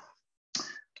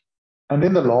 And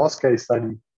then the last case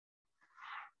study,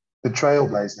 the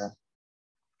Trailblazer,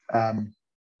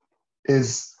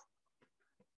 is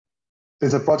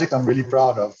a project I'm really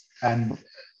proud of, and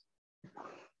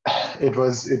it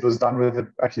was done with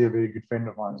actually a very good friend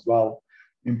of mine as well,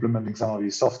 implementing some of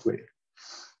his software.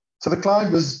 So the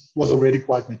client was already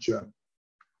quite mature.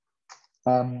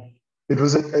 It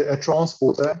was a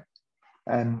transporter,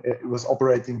 and it was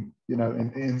operating,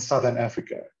 in Southern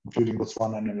Africa, including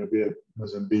Botswana, Namibia,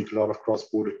 Mozambique, a lot of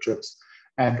cross-border trips.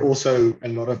 and also a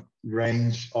lot of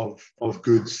range of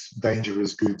goods,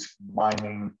 dangerous goods,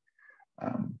 mining.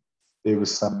 There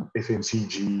was some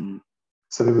FMCG.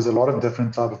 So there was a lot of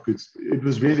different type of goods.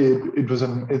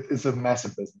 It's a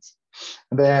massive business.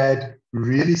 And they had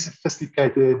really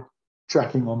sophisticated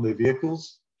tracking on their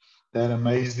vehicles. They had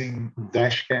amazing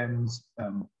dash cams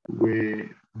where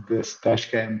this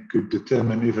dash cam could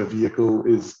determine if a vehicle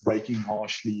is braking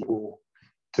harshly or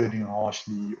turning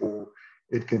harshly, or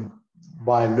it can,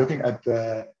 by looking at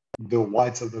the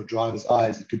whites of the driver's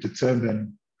eyes, it could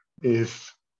determine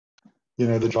if, you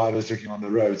know, the driver is drinking on the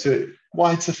road. So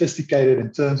quite sophisticated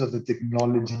in terms of the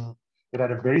technology. It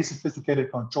had a very sophisticated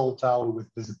control tower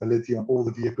with visibility on all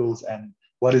the vehicles and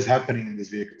what is happening in this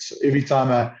vehicle. So every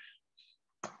time a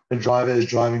driver is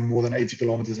driving more than 80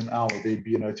 kilometers an hour, there'd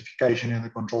be a notification in the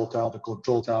control tower. The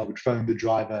control tower would phone the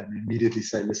driver and immediately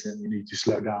say, listen, you need to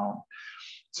slow down.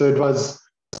 So it was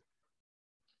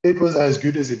as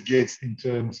good as it gets in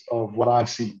terms of what I've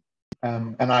seen.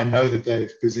 And I know that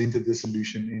they've presented the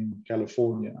solution in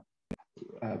California,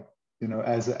 you know,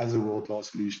 as a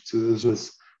world-class solution. So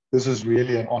this was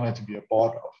really an honor to be a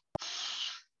part of.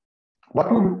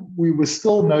 What we were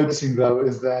still noticing, though,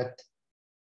 is that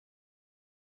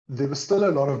there was still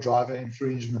a lot of driver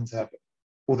infringements happening,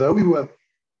 although we were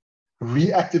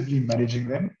reactively managing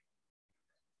them.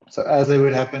 So as they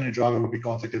would happen, a driver would be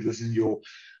contacted, listen, you're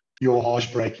harsh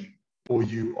braking, or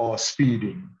you are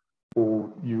speeding,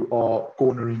 or you are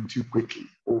cornering too quickly.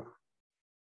 Or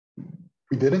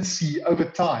we didn't see over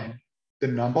time the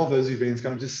number of those events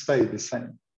kind of just stay the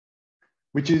same,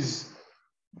 which is,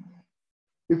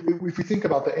 if we think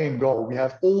about the end goal, we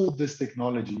have all this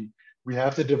technology. We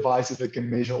have the devices that can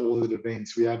measure all the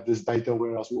events. We have this data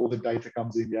warehouse where all the data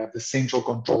comes in. We have the central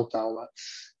control tower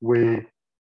where,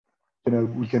 you know,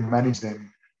 we can manage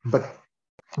them. But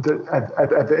at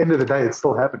the end of the day, it's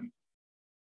still happening.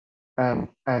 And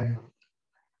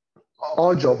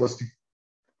our job was to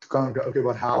kind of go, okay,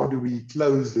 but how do we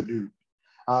close the loop?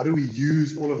 How do we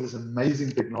use all of this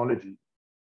amazing technology,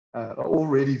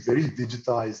 already very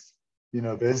digitized, you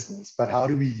know, business, but how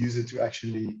do we use it to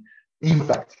actually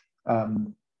impact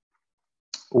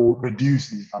or reduce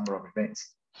the number of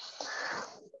events?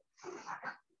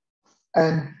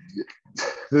 And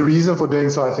the reason for doing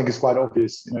so, I think, is quite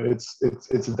obvious. You know, it's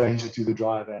a danger to the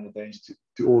driver and a danger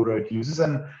to all road users.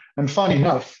 And funny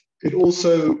enough, it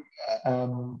also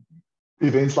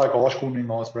events like harsh cornering,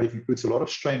 harsh braking puts a lot of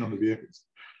strain on the vehicles.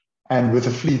 And with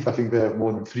a fleet, I think they have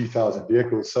more than 3,000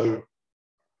 vehicles. So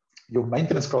your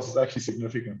maintenance cost is actually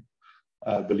significant,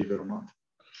 believe it or not.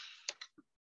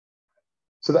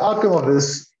 So the outcome of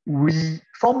this,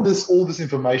 from all this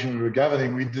information we were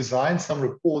gathering, we designed some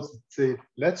reports that said,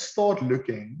 let's start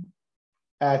looking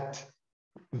at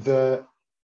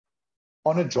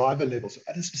on a driver level, so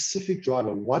at a specific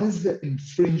driver, what is the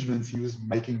infringements he was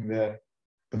making the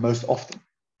most often?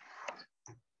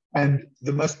 And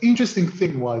the most interesting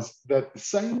thing was that the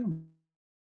same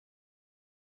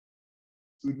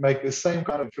would make the same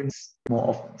kind of infringements more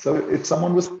often. So if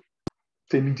someone was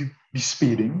tending to be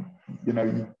speeding, you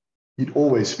know, you'd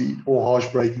always speed, or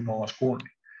harsh braking or harsh cornering.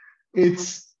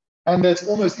 And that's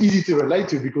almost easy to relate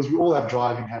to because we all have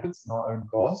driving habits in our own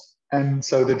cars. And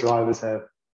so the drivers have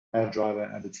driver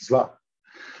habits as well.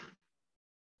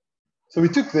 So we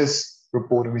took this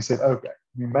report and we said, okay,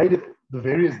 we made it the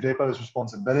various depots'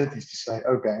 responsibilities to say,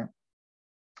 okay,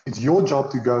 it's your job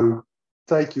to go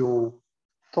take your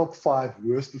top 5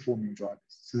 worst performing drivers.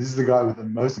 So this is the guy with the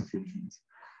most infringements.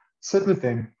 Sit with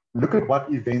them, look at what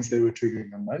events they were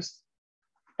triggering the most,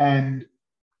 and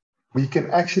we can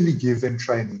actually give them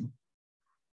training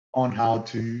on how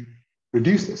to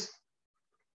reduce this,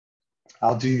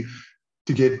 how to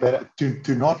get better,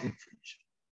 to not infringe.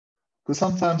 Because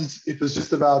sometimes it was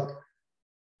just about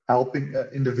helping an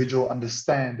individual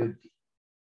understand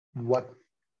what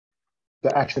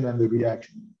the action and the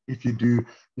reaction. If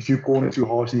you corner too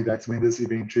harshly, that's when this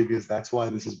event triggers, that's why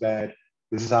this is bad.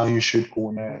 This is how you should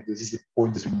corner. This is the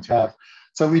pointers we need to have.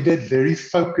 So we did very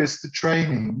focused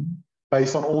training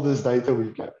based on all this data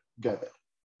we gathered.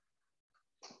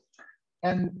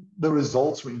 And the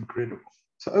results were incredible.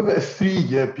 So over a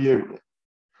 3-year period,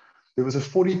 there was a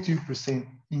 42%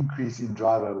 increase in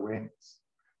driver awareness.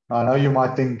 Now, I know you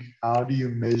might think, how do you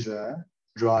measure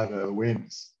driver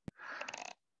awareness?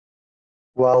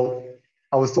 Well,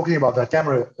 I was talking about that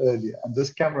camera earlier, and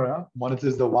this camera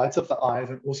monitors the whites of the eyes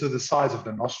and also the size of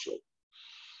the nostril.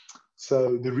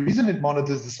 So the reason it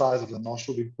monitors the size of the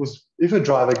nostril, because if a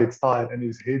driver gets tired and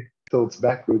his head tilts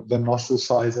backward, the nostril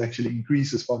size actually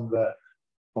increases from the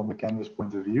camera's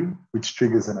point of view, which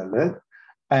triggers an alert.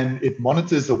 And it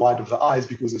monitors the white of the eyes,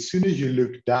 because as soon as you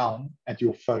look down at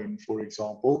your phone, for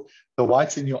example, the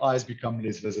whites in your eyes become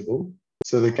less visible.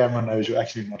 So the camera knows you're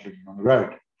actually not looking on the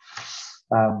road.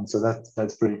 So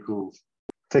that's pretty cool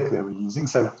tech that we're using.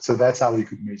 So that's how we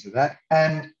could measure that.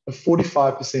 And a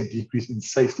 45% decrease in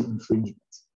safety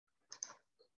infringements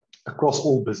across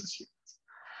all business units.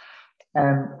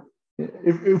 And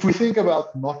if we think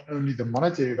about not only the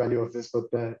monetary value of this, but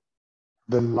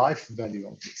the life value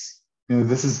of this,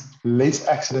 this is less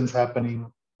accidents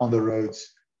happening on the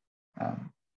roads,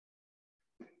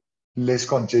 less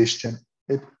congestion.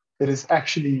 It is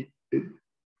actually,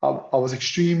 I was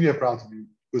extremely proud to do,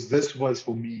 because this was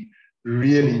for me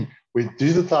really, with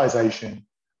digitization,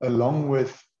 along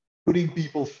with putting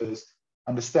people first,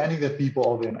 understanding that people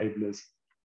are the enablers,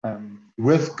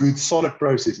 with good solid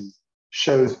processes,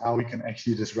 shows how we can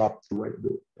actually disrupt the way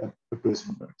the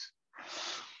person works.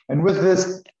 And with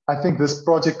this, I think this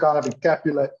project kind of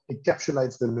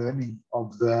encapsulates the learning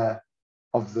of the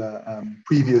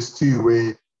previous two,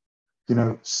 where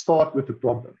start with the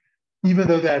problem. Even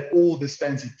though they had all this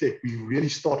fancy tech, we really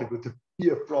started with the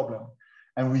clear problem,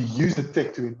 and we used the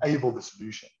tech to enable the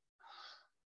solution.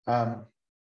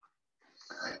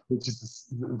 Which is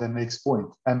the next point.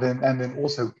 And then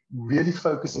also really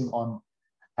focusing on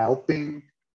helping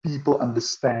people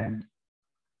understand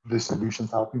the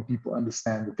solutions, helping people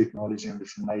understand the technology and the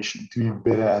information to be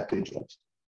better at their jobs.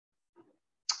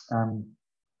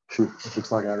 It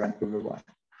looks like I ran over by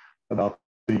about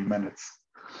 3 minutes.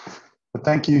 But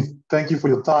thank you for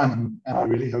your time, and I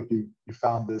really hope you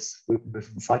found this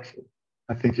insightful.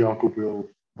 I think Jacob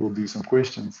will do some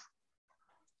questions.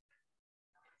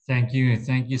 Thank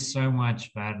you so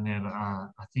much, Werner.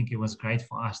 I think it was great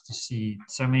for us to see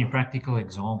so many practical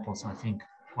examples. I think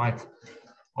quite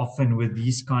often with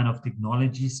these kind of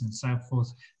technologies and so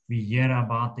forth, we hear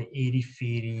about the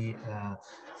airy-fairy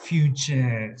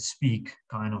future speak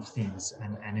kind of things,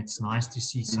 and it's nice to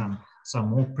see some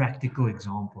more practical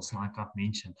examples like I've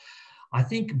mentioned. I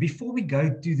think before we go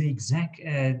to the exact,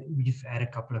 we've had a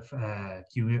couple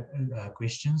of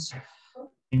questions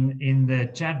in the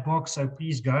chat box, so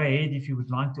please go ahead. If you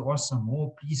would like to ask some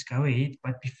more, please go ahead.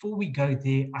 But before we go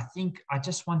there, I think I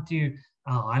just want to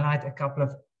highlight a couple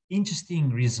of interesting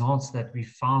results that we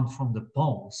found from the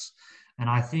polls. And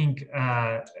I think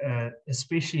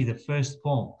especially the first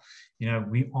poll,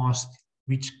 we asked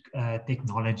which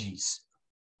technologies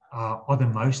are the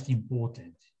most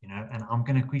important, and I'm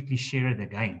going to quickly share it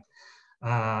again.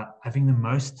 Having the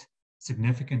most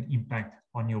significant impact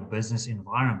on your business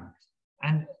environment.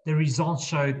 And the results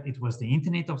showed it was the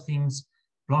Internet of Things,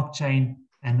 blockchain,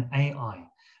 and AI.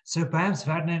 So perhaps,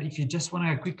 Werner, if you just want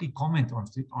to quickly comment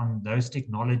on those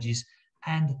technologies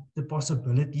and the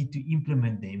possibility to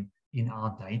implement them in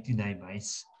our day-to-day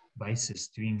basis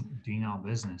doing our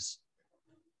business.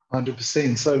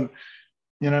 100%. So,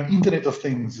 Internet of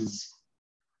Things is,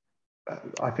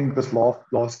 I think this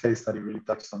last case study really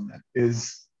touched on that,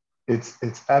 it's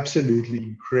absolutely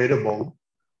incredible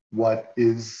what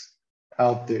is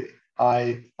out there.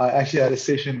 I actually had a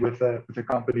session with a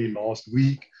company last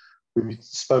week where we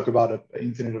spoke about an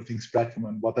Internet of Things platform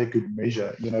and what they could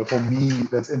measure. For me,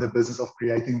 that's in the business of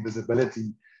creating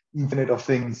visibility. Internet of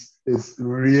Things is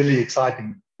really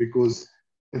exciting because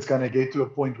it's going to get to a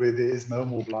point where there is no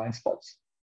more blind spots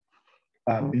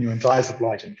in your entire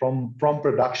supply chain, from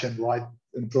production right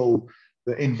until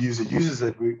the end user uses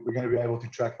it. We're going to be able to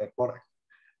track that product,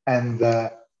 and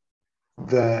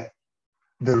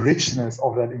the richness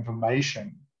of that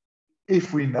information,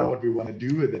 if we know what we want to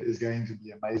do with it, is going to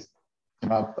be amazing.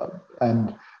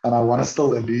 And I want to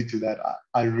still allude to that.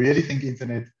 I really think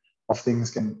Internet of Things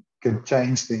can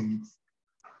change things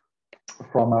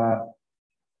from a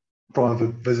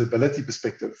visibility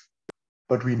perspective,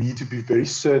 but we need to be very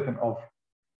certain of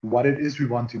what it is we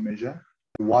want to measure,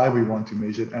 why we want to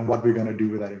measure it, and what we're going to do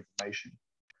with that information.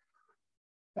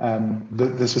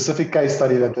 The specific case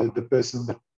study that the person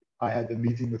that I had the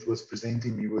meeting with was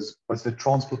presenting me was the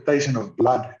transportation of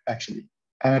blood, actually.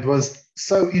 And it was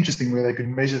so interesting where they could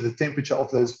measure the temperature of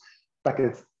those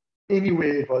packets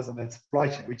anywhere it was in that supply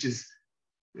chain, which is,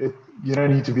 you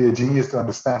don't need to be a genius to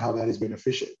understand how that is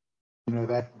beneficial.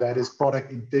 That is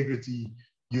product integrity,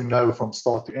 from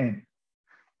start to end.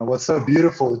 And what's so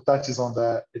beautiful, it touches on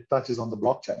the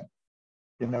blockchain,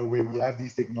 where we have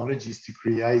these technologies to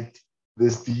create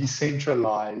this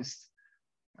decentralized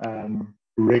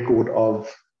record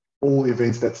of all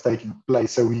events that's taking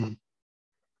place. So we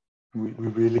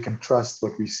really can trust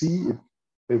what we see.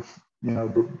 If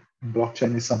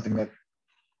blockchain is something that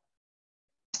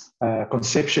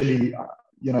conceptually,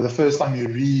 the first time you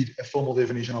read a formal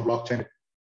definition of blockchain,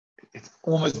 it's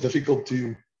almost difficult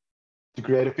to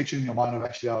create a picture in your mind of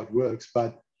actually how it works.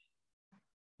 But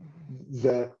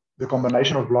the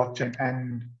combination of blockchain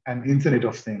and Internet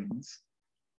of Things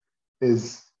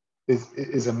is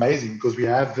amazing, because we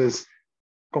have this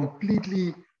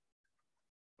completely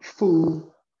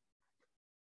full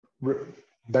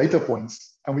data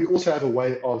points, and we also have a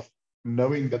way of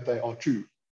knowing that they are true,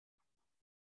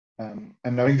 and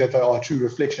knowing that they are true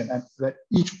reflection, and that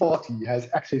each party has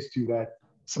access to that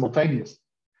simultaneously.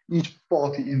 Each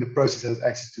party in the process has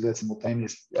access to that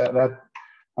simultaneously.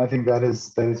 I think that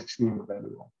is extremely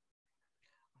valuable.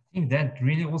 I think that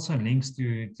really also links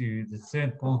to the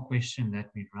third poll question that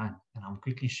we run, and I'm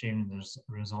quickly sharing those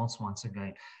results once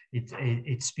again.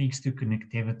 It speaks to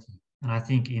connectivity, and I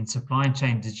think in supply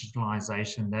chain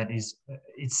digitalization,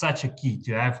 it's such a key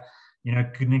to have, you know,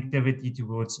 connectivity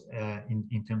towards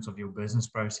in terms of your business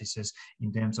processes,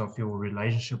 in terms of your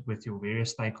relationship with your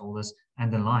various stakeholders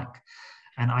and the like.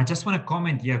 And I just want to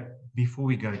comment here before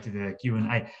we go to the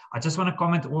Q&A. I just want to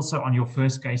comment also on your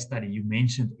first case study. You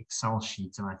mentioned Excel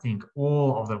sheets, and I think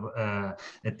all of the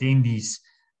attendees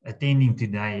attending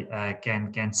today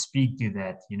can speak to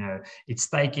that. You know, it's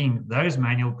taking those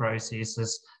manual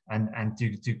processes and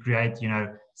to create, you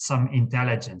know, some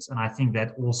intelligence. And I think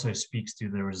that also speaks to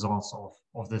the results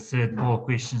of the third poll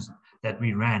questions that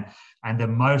we ran. And the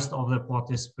most of the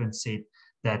participants said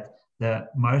that the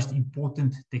most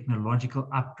important technological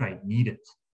upgrade needed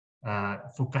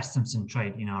for customs and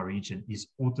trade in our region is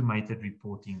automated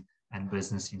reporting and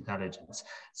business intelligence.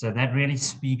 So that really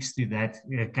speaks to that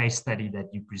case study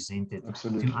that you presented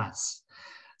to us.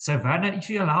 So Werner, if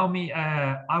you allow me,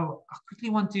 I quickly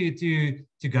want to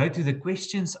go to the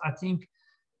questions. I think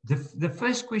the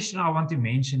first question I want to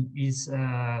mention is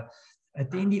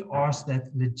attendee asked that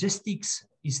logistics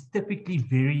is typically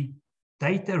very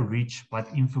data rich but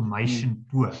information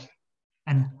poor,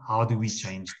 and how do we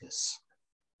change this?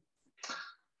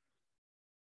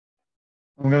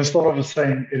 I'm going to start off with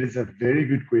saying it is a very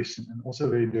good question and also a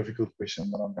very difficult question,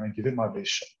 but I'm going to give it my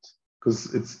best shot,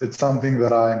 because it's something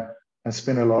that I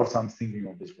spend a lot of time thinking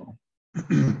of as well.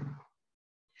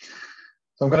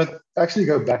 So I'm going to actually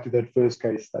go back to that first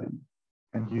case study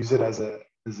and use it as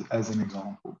an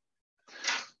example.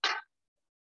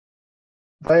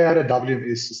 They had a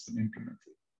WMS system implemented,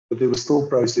 but there were still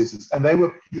processes, and they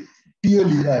were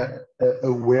purely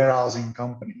a warehousing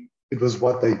company. It was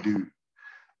what they do.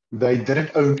 They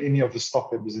didn't own any of the stock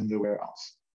that was in the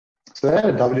warehouse. So they had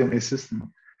a WMS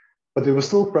system, but there were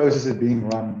still processes being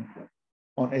run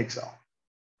on Excel.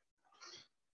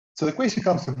 So the question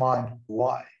comes to mind,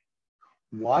 why?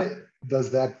 Why does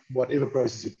that, whatever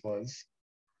process it was,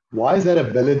 why is that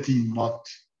ability not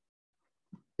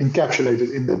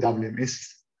encapsulated in the WMS,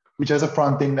 which has a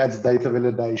front end that's data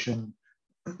validation,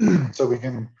 so we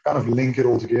can kind of link it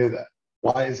all together?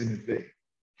 Why isn't it there?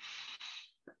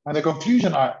 And the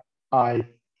conclusion I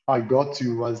got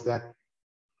to was that,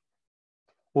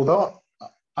 although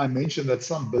I mentioned that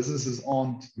some businesses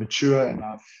aren't mature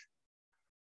enough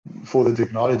for the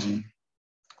technology,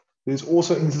 there's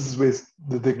also instances where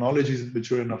the technology isn't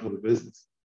mature enough for the business.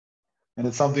 And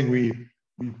it's something we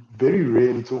very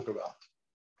rarely talk about.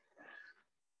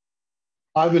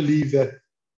 I believe that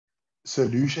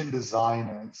solution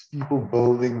designers, people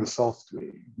building the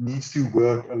software, needs to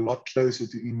work a lot closer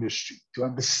to industry to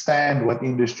understand what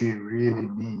industry really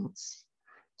needs,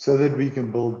 so that we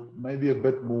can build maybe a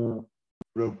bit more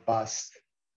robust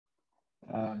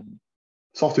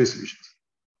software solutions.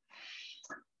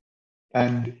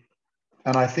 And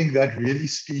I think that really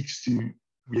speaks to,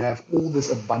 we have all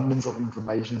this abundance of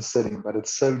information sitting, but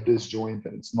it's so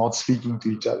disjointed, it's not speaking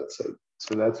to each other.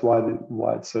 So that's why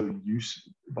it's so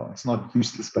useful. Well, it's not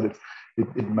useless, but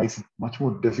it makes it much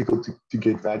more difficult to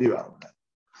get value out of that.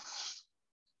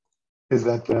 Is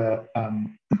that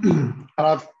and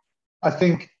I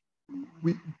think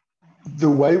the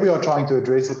way we are trying to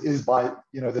address it is by,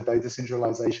 you know, the data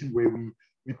centralization, where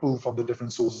we pull from the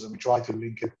different sources and we try to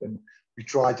link it and we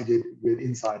try to get weird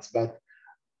insights. But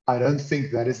I don't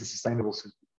think that is a sustainable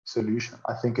solution.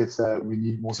 I think it's we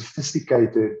need more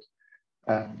sophisticated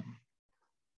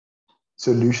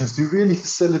solutions to really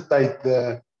facilitate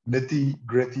the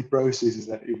nitty-gritty processes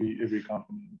that every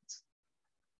company needs.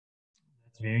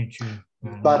 That's very true.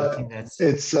 But I think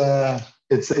it's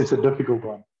a difficult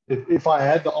one. If I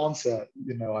had the answer,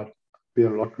 you know, I'd be a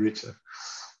lot richer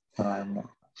than I am now.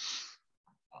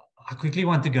 I quickly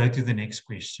want to go to the next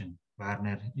question,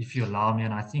 Werner, if you allow me,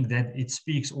 and I think that it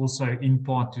speaks also in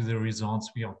part to the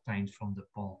results we obtained from the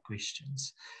poll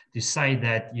questions, to say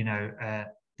that, you know,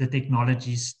 the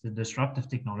technologies, the disruptive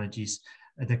technologies,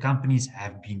 the companies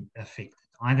have been affected,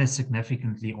 either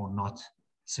significantly or not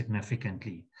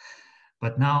significantly.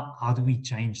 But now, how do we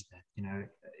change that? You know,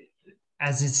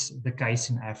 as is the case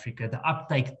in Africa, the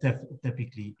uptake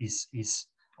typically is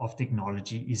of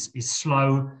technology is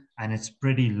slow and it's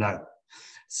pretty low.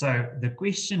 So the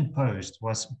question posed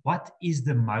was, what is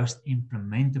the most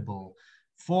implementable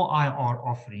 4IR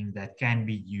offering that can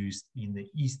be used in the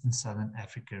Eastern Southern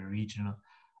Africa Regional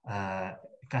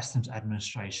Customs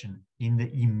Administration in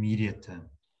the immediate term?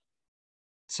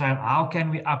 So how can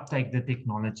we uptake the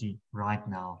technology right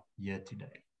now, here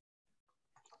today?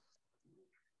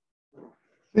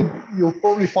 You'll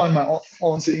probably find my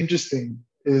answer interesting.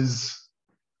 Is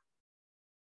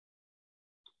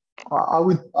I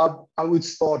would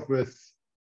start with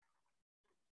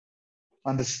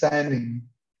understanding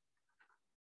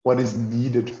what is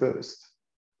needed first.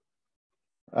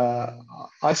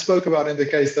 I spoke about, in the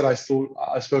case that I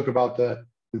spoke about the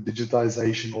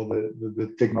digitization or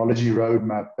the technology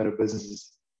roadmap that a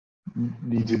business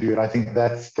need to do. And I think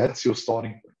that's your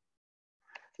starting point.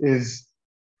 Is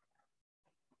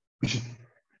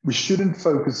we shouldn't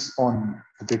focus on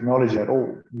the technology at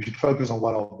all. We should focus on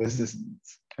what our business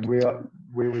needs and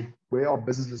where our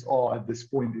businesses are at this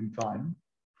point in time,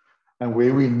 and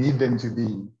where we need them to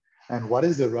be, and what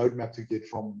is the roadmap to get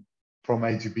from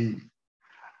A to B.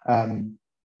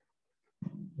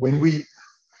 When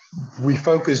we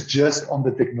focus just on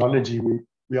the technology,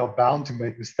 we are bound to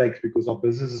make mistakes because our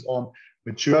businesses aren't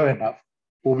mature enough,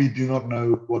 or we do not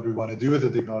know what we want to do with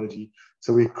the technology.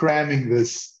 So we're cramming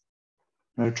this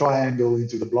triangle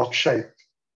into the block shape,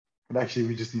 but actually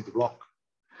we just need the block.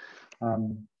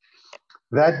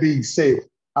 That being said,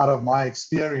 out of my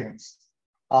experience,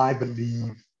 I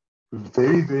believe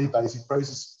very, very basic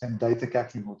process and data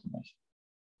capturing automation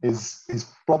is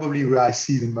probably where I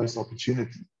see the most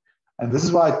opportunity. And this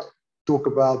is why I talk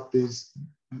about these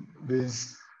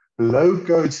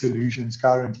low-code solutions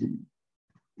currently,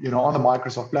 on the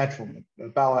Microsoft platform. The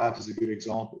Power App is a good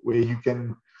example, where you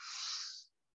can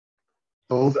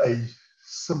build a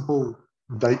simple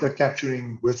data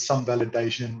capturing with some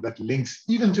validation that links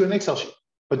even to an Excel sheet.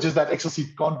 But just that Excel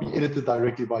sheet can't be edited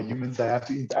directly by humans. They have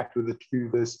to interact with it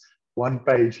through this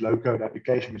one-page low-code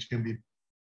application, which can be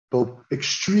built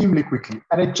extremely quickly.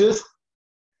 And it just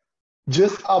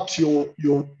ups your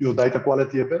data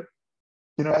quality a bit,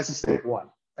 as a step one.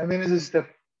 And then as a step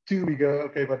two, we go,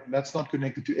 okay, but that's not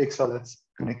connected to Excel, that's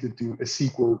connected to a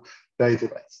SQL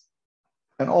database.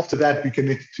 And after that, we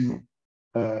connect to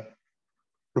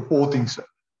reporting.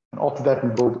 And after that, we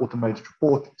build automated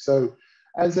reporting. So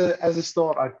as a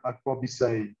start, I'd probably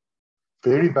say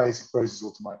very basic process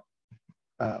automation.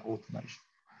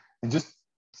 And just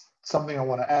something I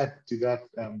want to add to that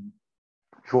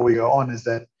before we go on is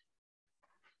that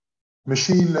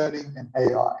machine learning and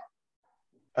AI,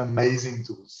 amazing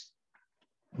tools,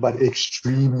 but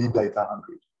extremely data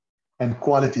hungry and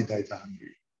quality data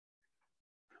hungry.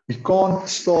 We can't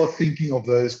start thinking of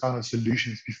those kind of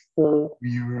solutions before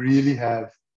we really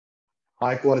have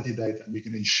high quality data and we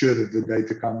can ensure that the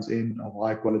data comes in of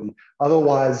high quality.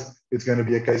 Otherwise, it's going to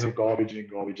be a case of garbage in,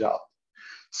 garbage out.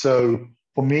 So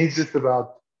for me, it's just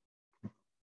about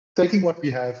taking what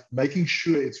we have, making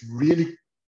sure it's really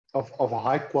of a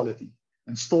high quality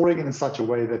and storing it in such a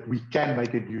way that we can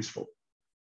make it useful.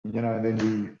 And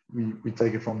then we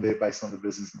take it from there based on the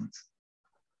business needs.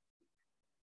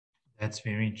 That's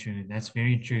very true. That's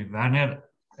very true. Werner,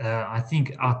 I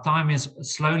think our time is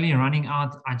slowly running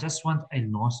out. I just want a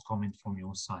last comment from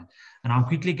your side. And I'm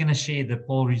quickly going to share the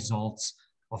poll results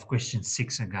of question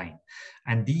 6 again.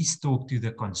 And these talk to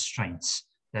the constraints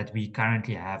that we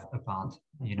currently have about,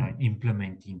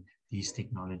 implementing these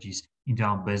technologies into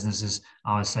our businesses,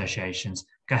 our associations,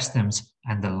 customs,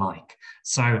 and the like.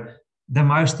 So the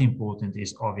most important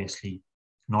is obviously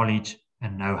knowledge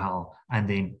and know-how, and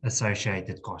then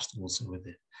associated cost also with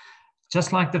it.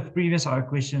 Just like the previous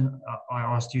question I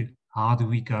asked you, how do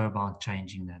we go about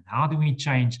changing that? How do we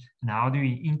change and how do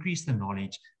we increase the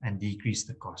knowledge and decrease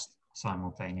the cost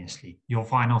simultaneously? Your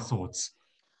final thoughts.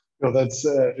 Well, that's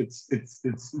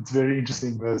it's very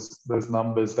interesting. Those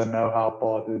numbers, the know-how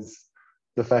part is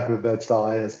the fact that that's the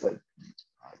highest. But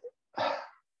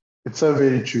it's so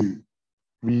very true.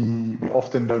 We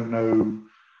often don't know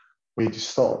where to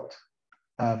start.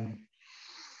 And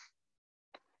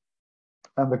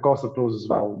the cost of tools as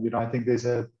well. I think there's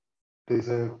a,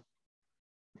 and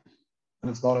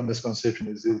it's not a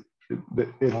misconception,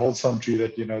 it holds some true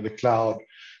that, the cloud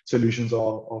solutions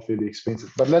are fairly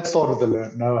expensive. But let's start with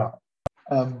the know-how.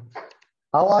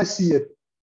 How I see it,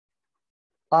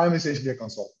 I'm essentially a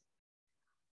consultant.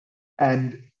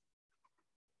 And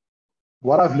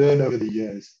what I've learned over the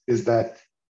years is that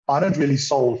I don't really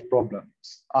solve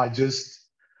problems. I just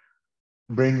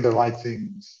bring the right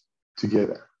things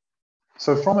together.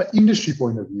 So from an industry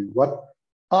point of view, what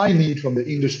I need from the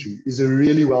industry is a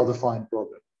really well-defined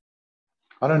problem.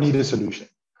 I don't need a solution.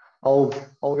 I'll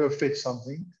go fetch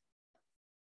something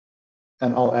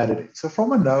and I'll add it in. So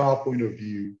from a know-how point of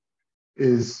view,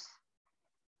 there's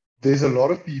a lot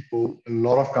of people, a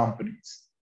lot of companies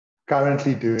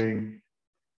currently doing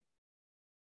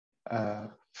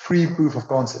free proof of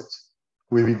concepts,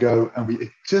 where we go and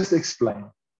we just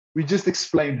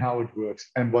explain how it works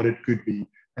and what it could be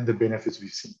and the benefits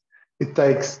we've seen. It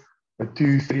takes a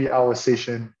 2-3 hour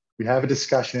session. We have a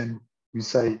discussion. We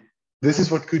say, this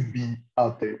is what could be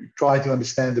out there. We try to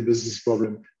understand the business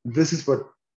problem. This is what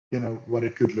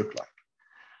it could look like.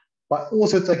 But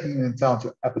also taking into account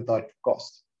your appetite for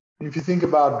cost. If you think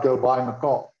about buying a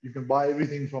car, you can buy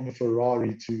everything from a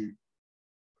Ferrari to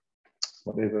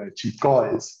whatever a cheap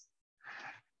car is,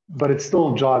 but it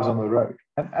still drives on the road.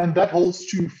 And that holds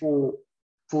true for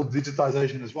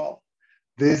digitization as well.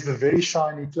 There's the very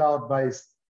shiny cloud-based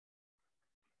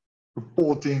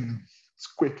reporting. It's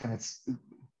quick and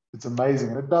it's amazing,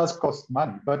 and it does cost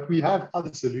money, but we have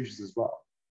other solutions as well.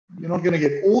 You're not going to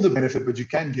get all the benefit, but you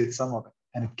can get some of it,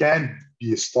 and it can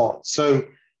be a start. So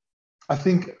I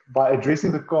think by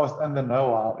addressing the cost and the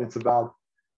know-how, it's about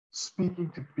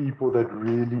speaking to people that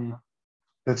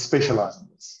specialize in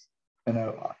this.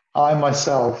 I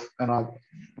myself, and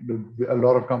a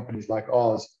lot of companies like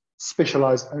ours,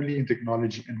 specialize only in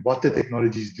technology and what the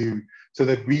technologies do, so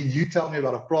that when you tell me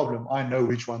about a problem, I know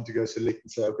which one to go select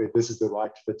and say, okay, this is the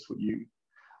right fit for you.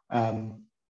 And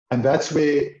that's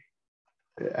where,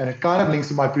 and it kind of links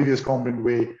to my previous comment,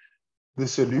 where the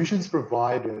solutions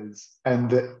providers and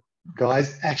the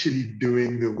guys actually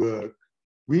doing the work,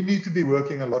 we need to be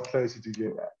working a lot closer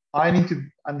together. I need to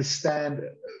understand,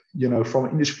 from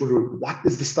an industry point of view, what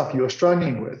is the stuff you're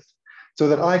struggling with, so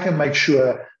that I can make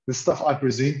sure the stuff I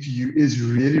present to you is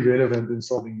really relevant in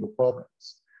solving your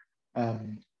problems.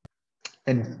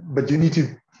 But you need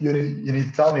to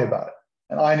tell me about it,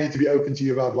 and I need to be open to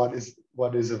you about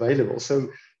what is available. So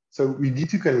we need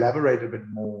to collaborate a bit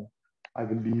more, I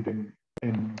believe, in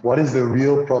what is the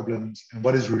real problems and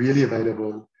what is really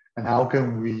available, and how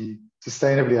can we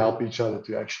sustainably help each other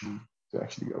to actually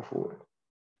go forward.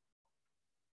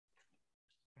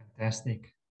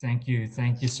 Fantastic. Thank you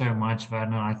so much,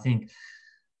 Werner. I think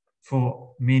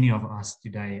for many of us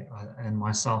today, and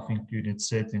myself included,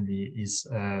 certainly, is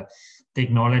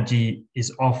technology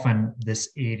is often this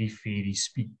airy-fairy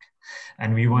speak,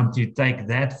 and we want to take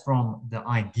that from the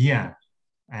idea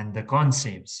and the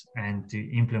concepts and to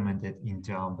implement it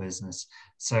into our business.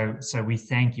 So we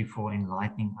thank you for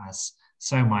enlightening us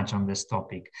so much on this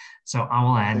topic. So I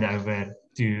will hand over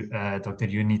to Dr.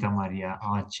 Junita Maria,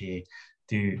 our chair,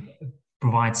 to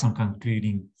provide some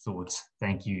concluding thoughts.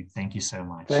 Thank you so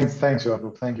much. Thanks,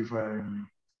 Jacob. Thank you for having me.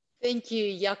 Thank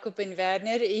you, Jacob and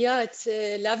Werner. Yeah, it's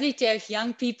lovely to have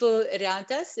young people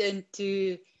around us and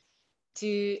to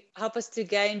help us to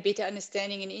gain better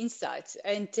understanding and insights.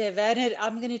 And Werner,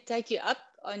 I'm going to take you up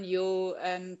on your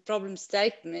problem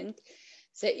statement.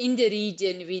 So in the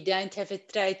region, we don't have a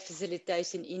trade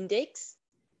facilitation index.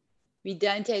 We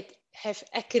don't have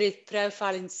accurate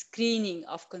profile and screening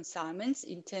of consignments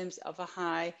in terms of a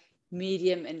high,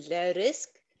 medium, and low risk.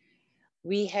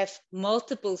 We have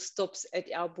multiple stops at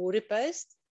our border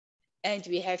post, and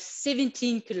we have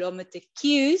 17-kilometer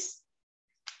queues.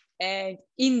 And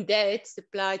in that,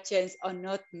 supply chains are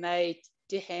not made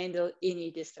to handle any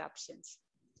disruptions.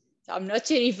 So I'm not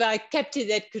sure if I captured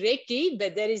that correctly,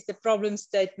 but that is the problem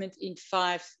statement in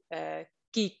 5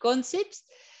 key concepts.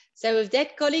 So with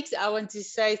that, colleagues, I want to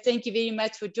say thank you very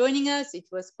much for joining us. It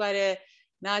was quite a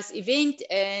nice event,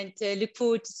 and look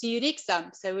forward to see you next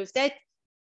time. So with that,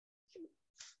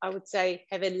 I would say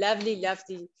have a lovely,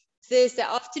 lovely Thursday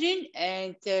afternoon,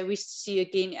 and wish to see you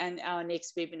again on our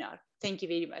next webinar. Thank you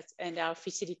very much, and I'll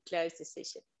officially close the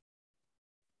session.